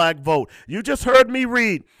your black vote. You just heard me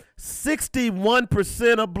read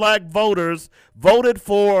 61% of black voters voted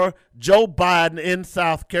for Joe Biden in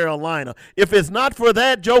South Carolina. If it's not for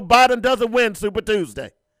that, Joe Biden doesn't win Super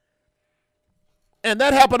Tuesday. And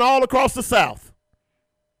that happened all across the South.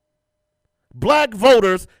 Black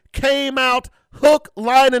voters came out hook,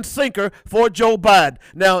 line, and sinker for Joe Biden.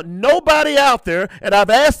 Now, nobody out there, and I've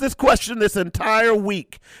asked this question this entire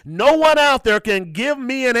week, no one out there can give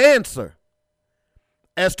me an answer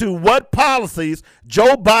as to what policies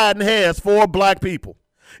Joe Biden has for black people.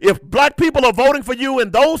 If black people are voting for you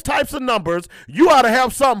in those types of numbers, you ought to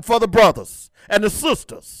have something for the brothers and the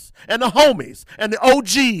sisters and the homies and the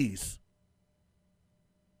OGs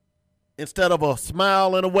instead of a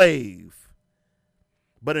smile and a wave.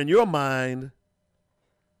 But in your mind,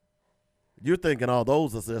 you're thinking, oh,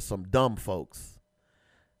 those are just some dumb folks.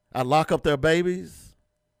 I lock up their babies,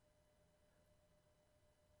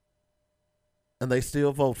 and they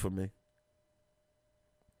still vote for me.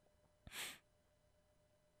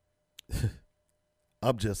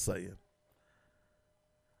 I'm just saying.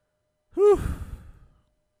 Whew.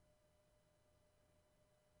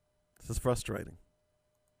 This is frustrating.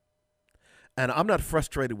 And I'm not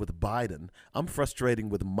frustrated with Biden. I'm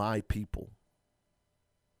frustrated with my people.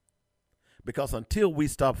 Because until we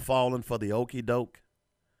stop falling for the okie doke,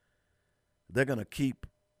 they're going to keep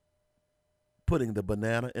putting the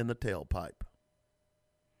banana in the tailpipe.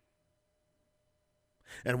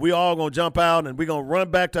 And we all going to jump out and we're going to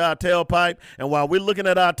run back to our tailpipe. And while we're looking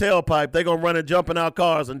at our tailpipe, they're going to run and jump in our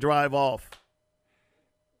cars and drive off.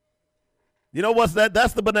 You know what's that?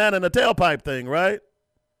 That's the banana in the tailpipe thing, right?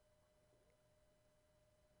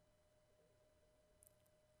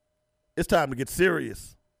 It's time to get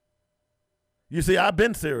serious. You see, I've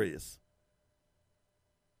been serious.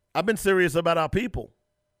 I've been serious about our people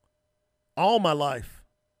all my life.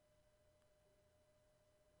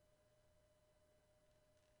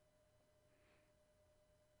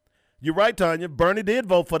 You're right, Tanya. Bernie did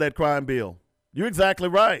vote for that crime bill. You're exactly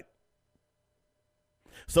right.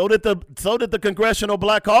 So did the Congressional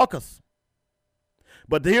Black Caucus.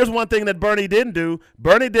 But here's one thing that Bernie didn't do.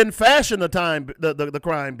 Bernie didn't fashion the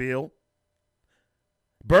crime bill.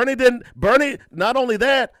 Not only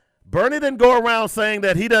that, Bernie didn't go around saying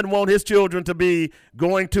that he doesn't want his children to be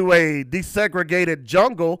going to a desegregated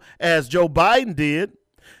jungle as Joe Biden did.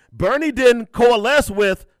 Bernie didn't coalesce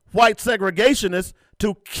with white segregationists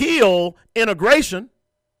to kill integration.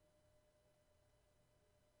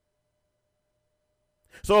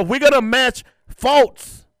 So if we're going to match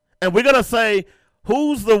faults and we're going to say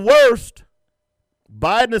who's the worst,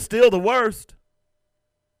 Biden is still the worst.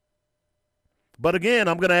 But again,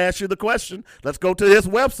 I'm going to ask you the question. Let's go to his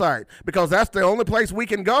website because that's the only place we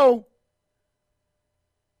can go.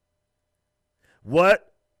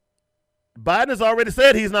 What? Biden has already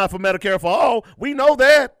said he's not for Medicare for all. We know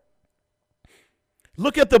that.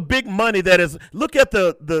 Look at the big money look at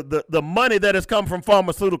the money that has come from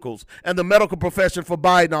pharmaceuticals and the medical profession for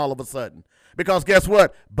Biden all of a sudden. Because guess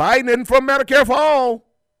what? Biden isn't for Medicare for all.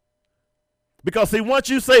 Because see, once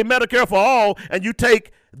you say Medicare for all and you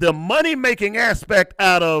take the money-making aspect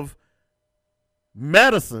out of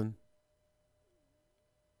medicine,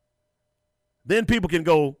 then people can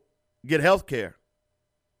go get health care.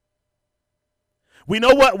 We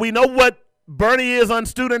know what Bernie is on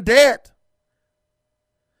student debt.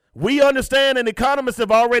 We understand, and economists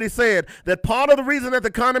have already said that part of the reason that the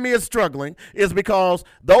economy is struggling is because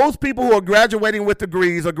those people who are graduating with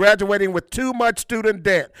degrees are graduating with too much student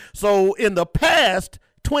debt. So in the past,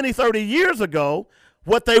 20, 30 years ago,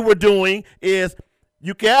 what they were doing is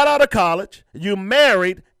you got out of college, you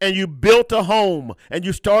married, and you built a home, and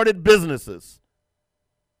you started businesses,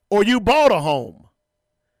 or you bought a home.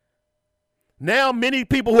 Now, many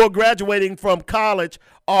people who are graduating from college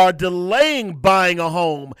are delaying buying a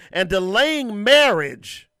home and delaying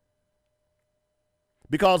marriage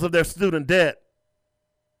because of their student debt.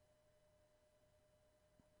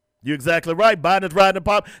 You're exactly right. Biden is riding the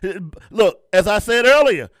pop. Look, as I said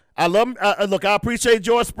earlier, I appreciate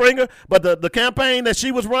George Springer, but the campaign that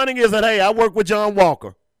she was running is that, hey, I work with John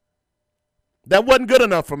Walker. That wasn't good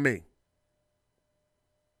enough for me.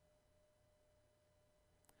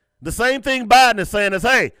 The same thing Biden is saying is,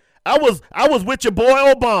 hey, I was with your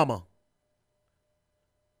boy Obama.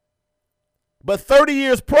 But 30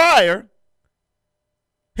 years prior,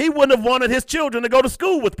 he wouldn't have wanted his children to go to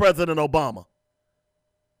school with President Obama.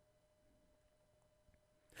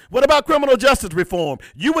 What about criminal justice reform?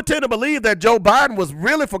 You would tend to believe that Joe Biden was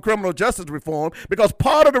really for criminal justice reform because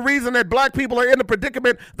part of the reason that black people are in the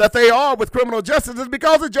predicament that they are with criminal justice is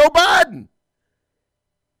because of Joe Biden.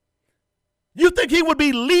 You think he would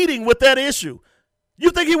be leading with that issue?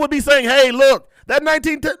 You think he would be saying, hey, look, that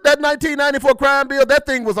 1994 crime bill, that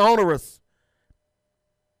thing was onerous.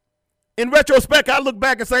 In retrospect, I look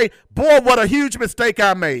back and say, boy, what a huge mistake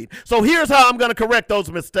I made. So here's how I'm going to correct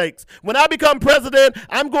those mistakes. When I become president,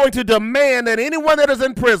 I'm going to demand that anyone that is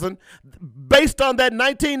in prison, based on that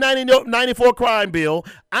 1994 crime bill,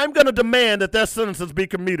 I'm going to demand that their sentences be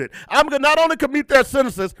commuted. I'm going to not only commute their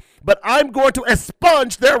sentences, but I'm going to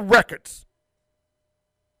expunge their records.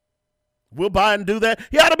 Will Biden do that?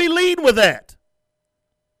 He ought to be leading with that.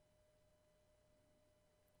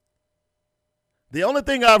 The only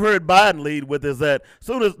thing I've heard Biden lead with is that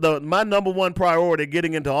soon as my number one priority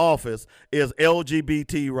getting into office is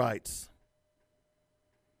LGBT rights.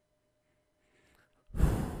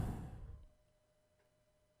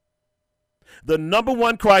 The number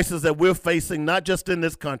one crisis that we're facing, not just in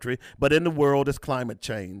this country, but in the world, is climate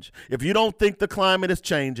change. If you don't think the climate is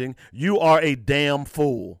changing, you are a damn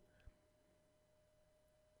fool.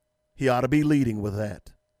 He ought to be leading with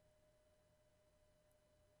that.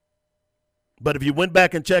 But if you went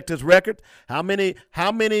back and checked his record, how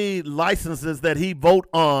many licenses that he vote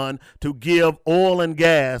on to give oil and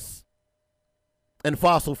gas and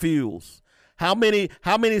fossil fuels? How many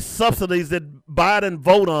subsidies did Biden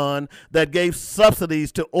vote on that gave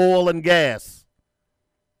subsidies to oil and gas?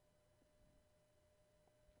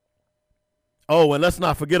 Oh, and let's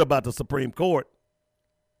not forget about the Supreme Court.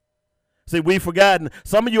 See, we've forgotten.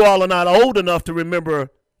 Some of you all are not old enough to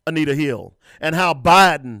remember Anita Hill and how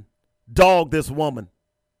Biden dogged this woman,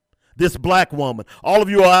 this black woman. All of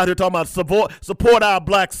you are out here talking about support our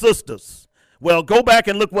black sisters. Well, go back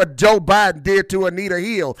and look what Joe Biden did to Anita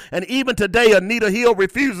Hill. And even today, Anita Hill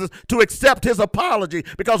refuses to accept his apology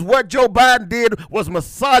because what Joe Biden did was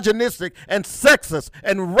misogynistic and sexist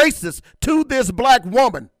and racist to this black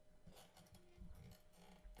woman.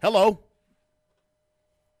 Hello?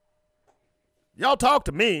 Y'all talk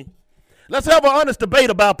to me. Let's have an honest debate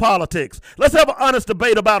about politics. Let's have an honest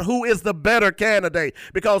debate about who is the better candidate,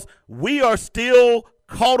 because we are still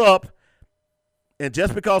caught up, and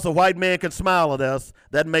just because a white man can smile at us,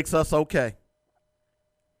 that makes us okay.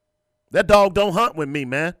 That dog don't hunt with me,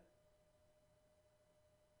 man.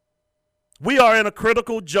 We are in a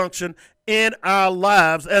critical junction in our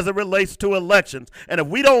lives as it relates to elections. And if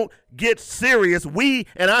we don't get serious,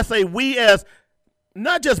 and I say we as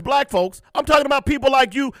not just black folks, I'm talking about people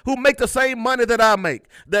like you who make the same money that I make,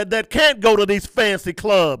 that can't go to these fancy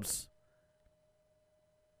clubs.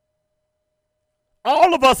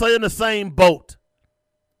 All of us are in the same boat.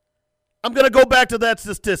 I'm going to go back to that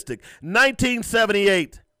statistic.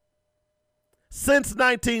 1978. Since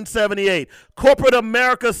 1978, corporate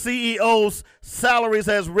America CEOs' salaries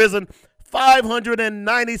has risen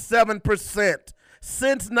 597%.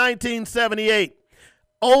 Since 1978,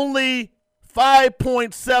 only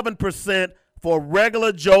 5.7% for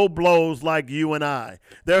regular Joe Blows like you and I.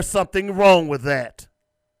 There's something wrong with that.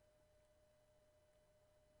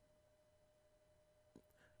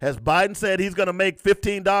 Has Biden said he's going to make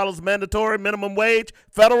 $15 mandatory minimum wage,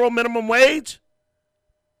 federal minimum wage?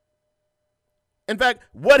 In fact,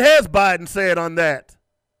 what has Biden said on that?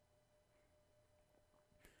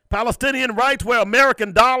 Palestinian rights where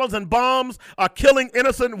American dollars and bombs are killing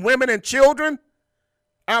innocent women and children?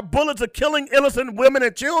 Our bullets are killing innocent women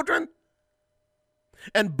and children.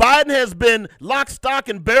 And Biden has been lock, stock,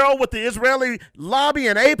 and barrel with the Israeli lobby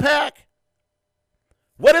and AIPAC.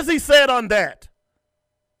 What has he said on that?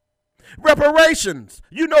 Reparations.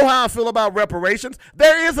 You know how I feel about reparations.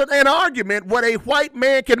 There isn't an argument what a white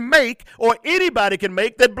man can make or anybody can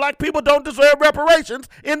make that black people don't deserve reparations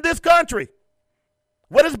in this country.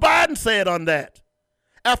 What has Biden said on that?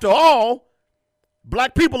 After all,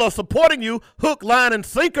 black people are supporting you hook, line, and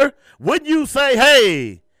sinker. Wouldn't you say,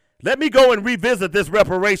 hey, let me go and revisit this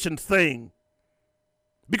reparations thing?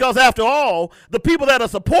 Because after all, the people that are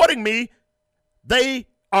supporting me, they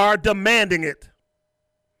are demanding it.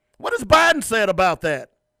 What has Biden said about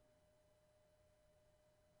that?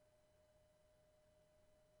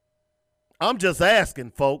 I'm just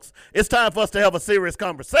asking, folks. It's time for us to have a serious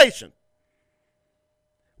conversation.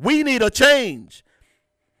 We need a change.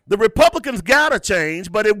 The Republicans got a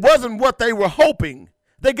change, but it wasn't what they were hoping.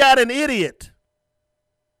 They got an idiot.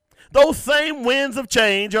 Those same winds of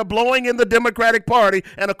change are blowing in the Democratic Party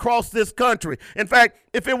and across this country. In fact,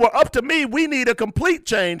 if it were up to me, we need a complete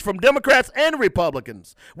change from Democrats and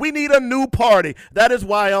Republicans. We need a new party. That is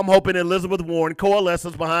why I'm hoping Elizabeth Warren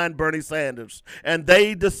coalesces behind Bernie Sanders. And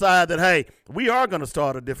they decide that, hey, we are going to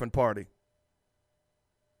start a different party.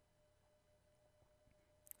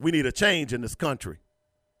 We need a change in this country.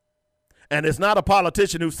 And it's not a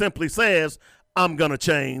politician who simply says, I'm going to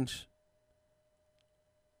change.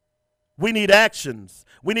 We need actions.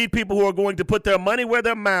 We need people who are going to put their money where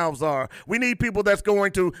their mouths are. We need people that's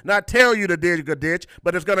going to not tell you to dig a ditch,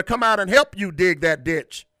 but it's going to come out and help you dig that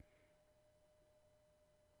ditch.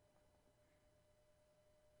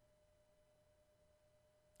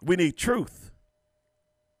 We need truth.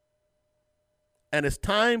 And it's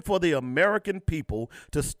time for the American people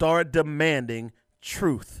to start demanding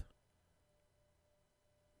truth.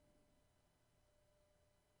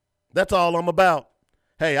 That's all I'm about.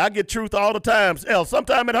 Hey, I get truth all the time. Hell,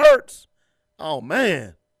 sometimes it hurts. Oh,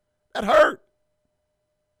 man, that hurt.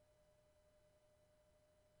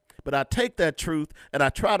 But I take that truth and I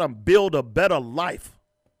try to build a better life.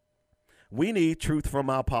 We need truth from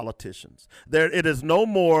our politicians. It is no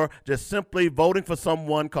more just simply voting for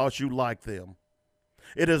someone because you like them.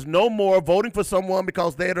 It is no more voting for someone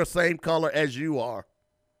because they're the same color as you are.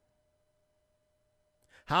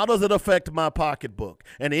 How does it affect my pocketbook?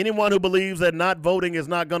 And anyone who believes that not voting is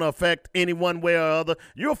not going to affect any one way or other,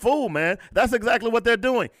 you're a fool, man. That's exactly what they're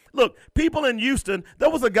doing. Look, people in Houston, there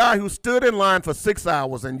was a guy who stood in line for 6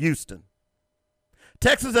 hours in Houston.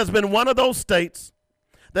 Texas has been one of those states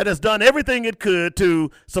that has done everything it could to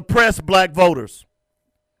suppress black voters.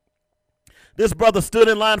 This brother stood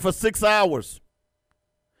in line for 6 hours.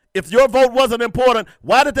 If your vote wasn't important,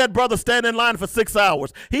 why did that brother stand in line for 6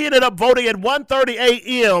 hours? He ended up voting at 1:30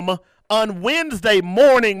 a.m. on Wednesday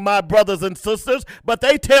morning, my brothers and sisters, but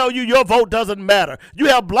they tell you your vote doesn't matter. You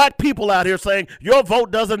have black people out here saying your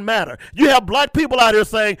vote doesn't matter. You have black people out here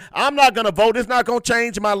saying, I'm not going to vote. It's not going to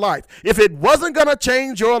change my life. If it wasn't going to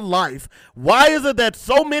change your life, why is it that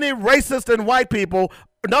so many racist and white people,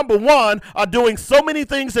 number one, are doing so many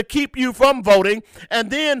things to keep you from voting?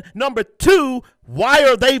 And then, number two, why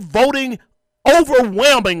are they voting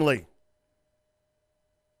overwhelmingly?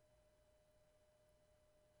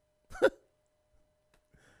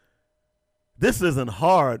 This isn't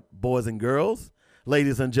hard, boys and girls,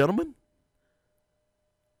 ladies and gentlemen.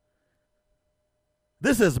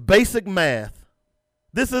 This is basic math.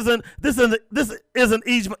 This isn't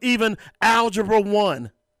even Algebra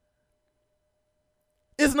 1.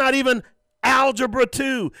 It's not even Algebra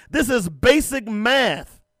 2. This is basic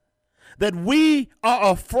math that we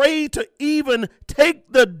are afraid to even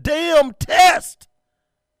take the damn test.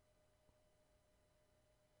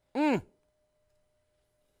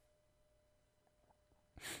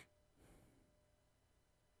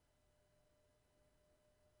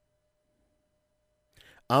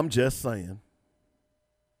 I'm just saying.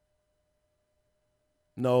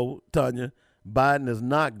 No, Tanya, Biden is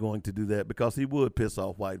not going to do that because he would piss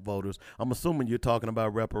off white voters. I'm assuming you're talking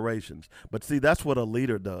about reparations. But see, that's what a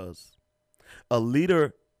leader does. A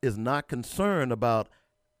leader is not concerned about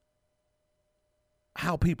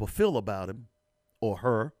how people feel about him or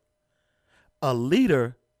her. A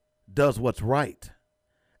leader does what's right.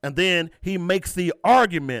 And then he makes the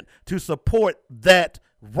argument to support that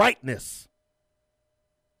rightness.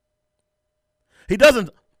 He doesn't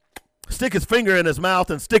stick his finger in his mouth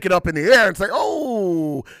and stick it up in the air and say,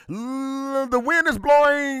 oh, the wind is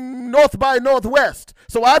blowing north by northwest,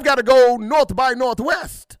 so I've got to go north by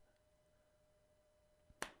northwest.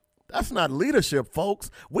 That's not leadership,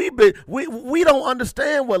 folks. We don't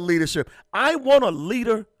understand what leadership. I want a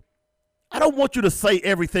leader I don't want you to say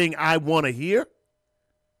everything I want to hear.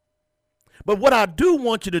 But what I do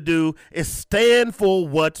want you to do is stand for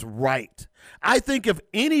what's right. I think if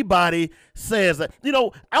anybody says that,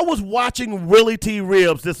 I was watching Willie T.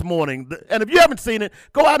 Ribs this morning, and if you haven't seen it,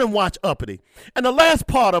 go out and watch Uppity. And the last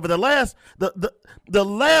part of it, the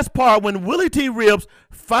last part when Willie T. Ribs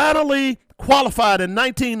finally qualified in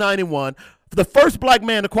 1991, the first black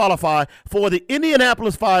man to qualify for the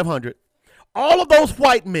Indianapolis 500. All of those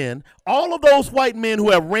white men who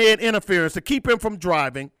have ran interference to keep him from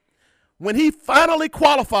driving, when he finally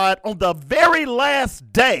qualified on the very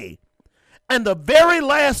last day and the very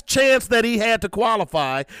last chance that he had to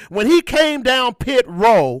qualify, when he came down pit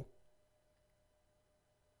row,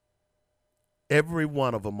 every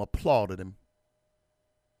one of them applauded him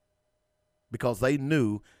because they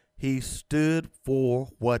knew he stood for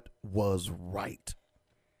what was right.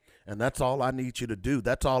 And that's all I need you to do.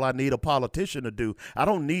 That's all I need a politician to do. I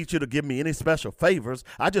don't need you to give me any special favors.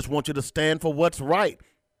 I just want you to stand for what's right.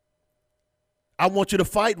 I want you to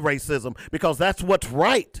fight racism because that's what's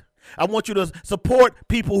right. I want you to support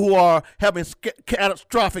people who are having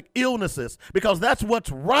catastrophic illnesses because that's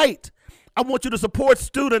what's right. I want you to support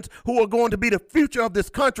students who are going to be the future of this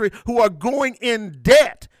country, who are going in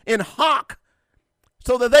debt, in hock,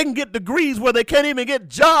 so that they can get degrees where they can't even get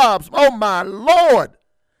jobs. Oh, my Lord.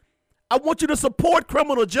 I want you to support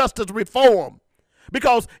criminal justice reform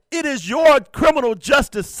because it is your criminal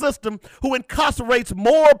justice system who incarcerates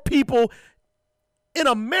more people in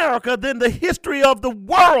America than the history of the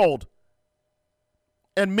world.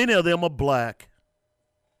 And many of them are black.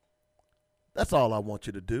 That's all I want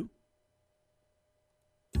you to do.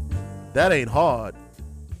 That ain't hard.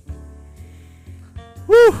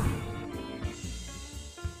 Whew.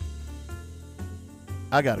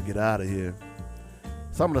 I got to get out of here.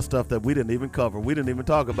 Some of the stuff that we didn't even cover. We didn't even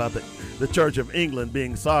talk about the Church of England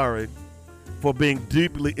being sorry for being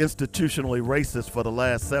deeply institutionally racist for the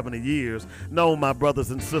last 70 years. No, my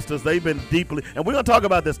brothers and sisters, they've been deeply, and we're going to talk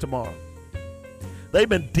about this tomorrow. They've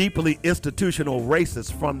been deeply institutional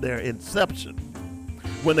racist from their inception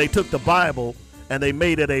when they took the Bible and they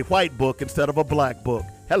made it a white book instead of a black book.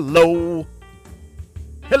 Hello.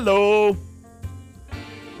 Hello.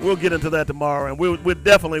 We'll get into that tomorrow, and we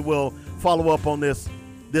definitely will follow up on this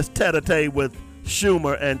tete-a-tete with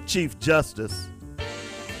Schumer and Chief Justice.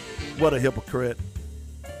 What a hypocrite.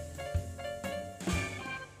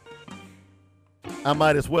 I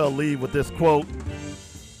might as well leave with this quote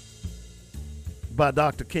by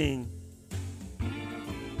Dr. King.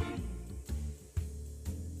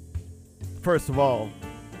 First of all,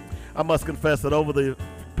 I must confess that over the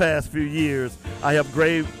past few years, I have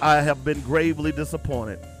been gravely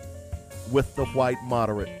disappointed with the white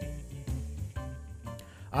moderate.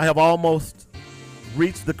 I have almost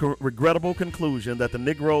reached the regrettable conclusion that the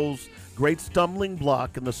Negro's great stumbling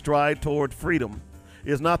block in the stride toward freedom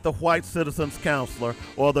is not the white citizen's counselor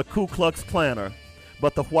or the Ku Klux Klanner,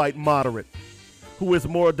 but the white moderate, who is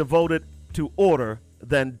more devoted to order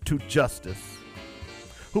than to justice,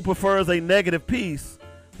 who prefers a negative peace,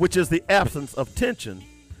 which is the absence of tension,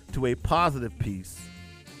 to a positive peace,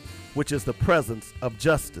 which is the presence of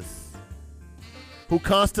justice, who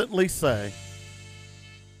constantly say,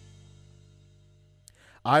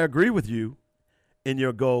 I agree with you in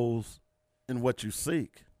your goals and what you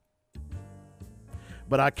seek,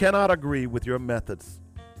 but I cannot agree with your methods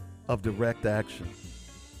of direct action,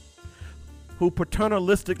 who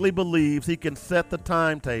paternalistically believes he can set the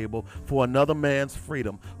timetable for another man's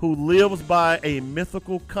freedom, who lives by a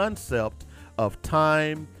mythical concept of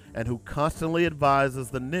time, and who constantly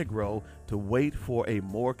advises the Negro to wait for a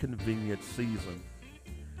more convenient season.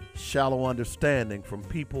 Shallow understanding from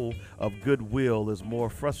people of goodwill is more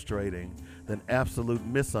frustrating than absolute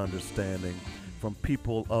misunderstanding from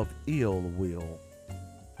people of ill will.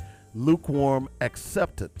 Lukewarm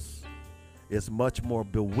acceptance is much more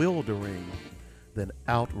bewildering than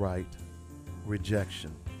outright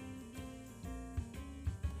rejection.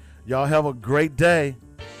 Y'all have a great day.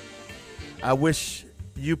 I wish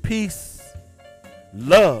you peace,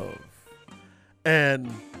 love,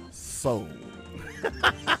 and soul.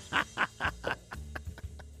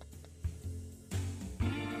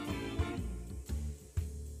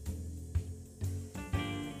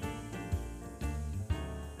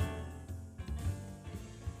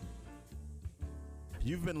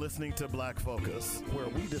 You've been listening to Black Focus, where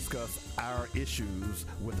we discuss our issues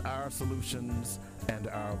with our solutions and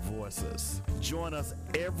our voices. Join us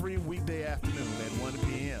every weekday afternoon at 1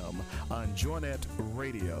 p.m. on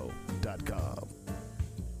JoinetRadio.com.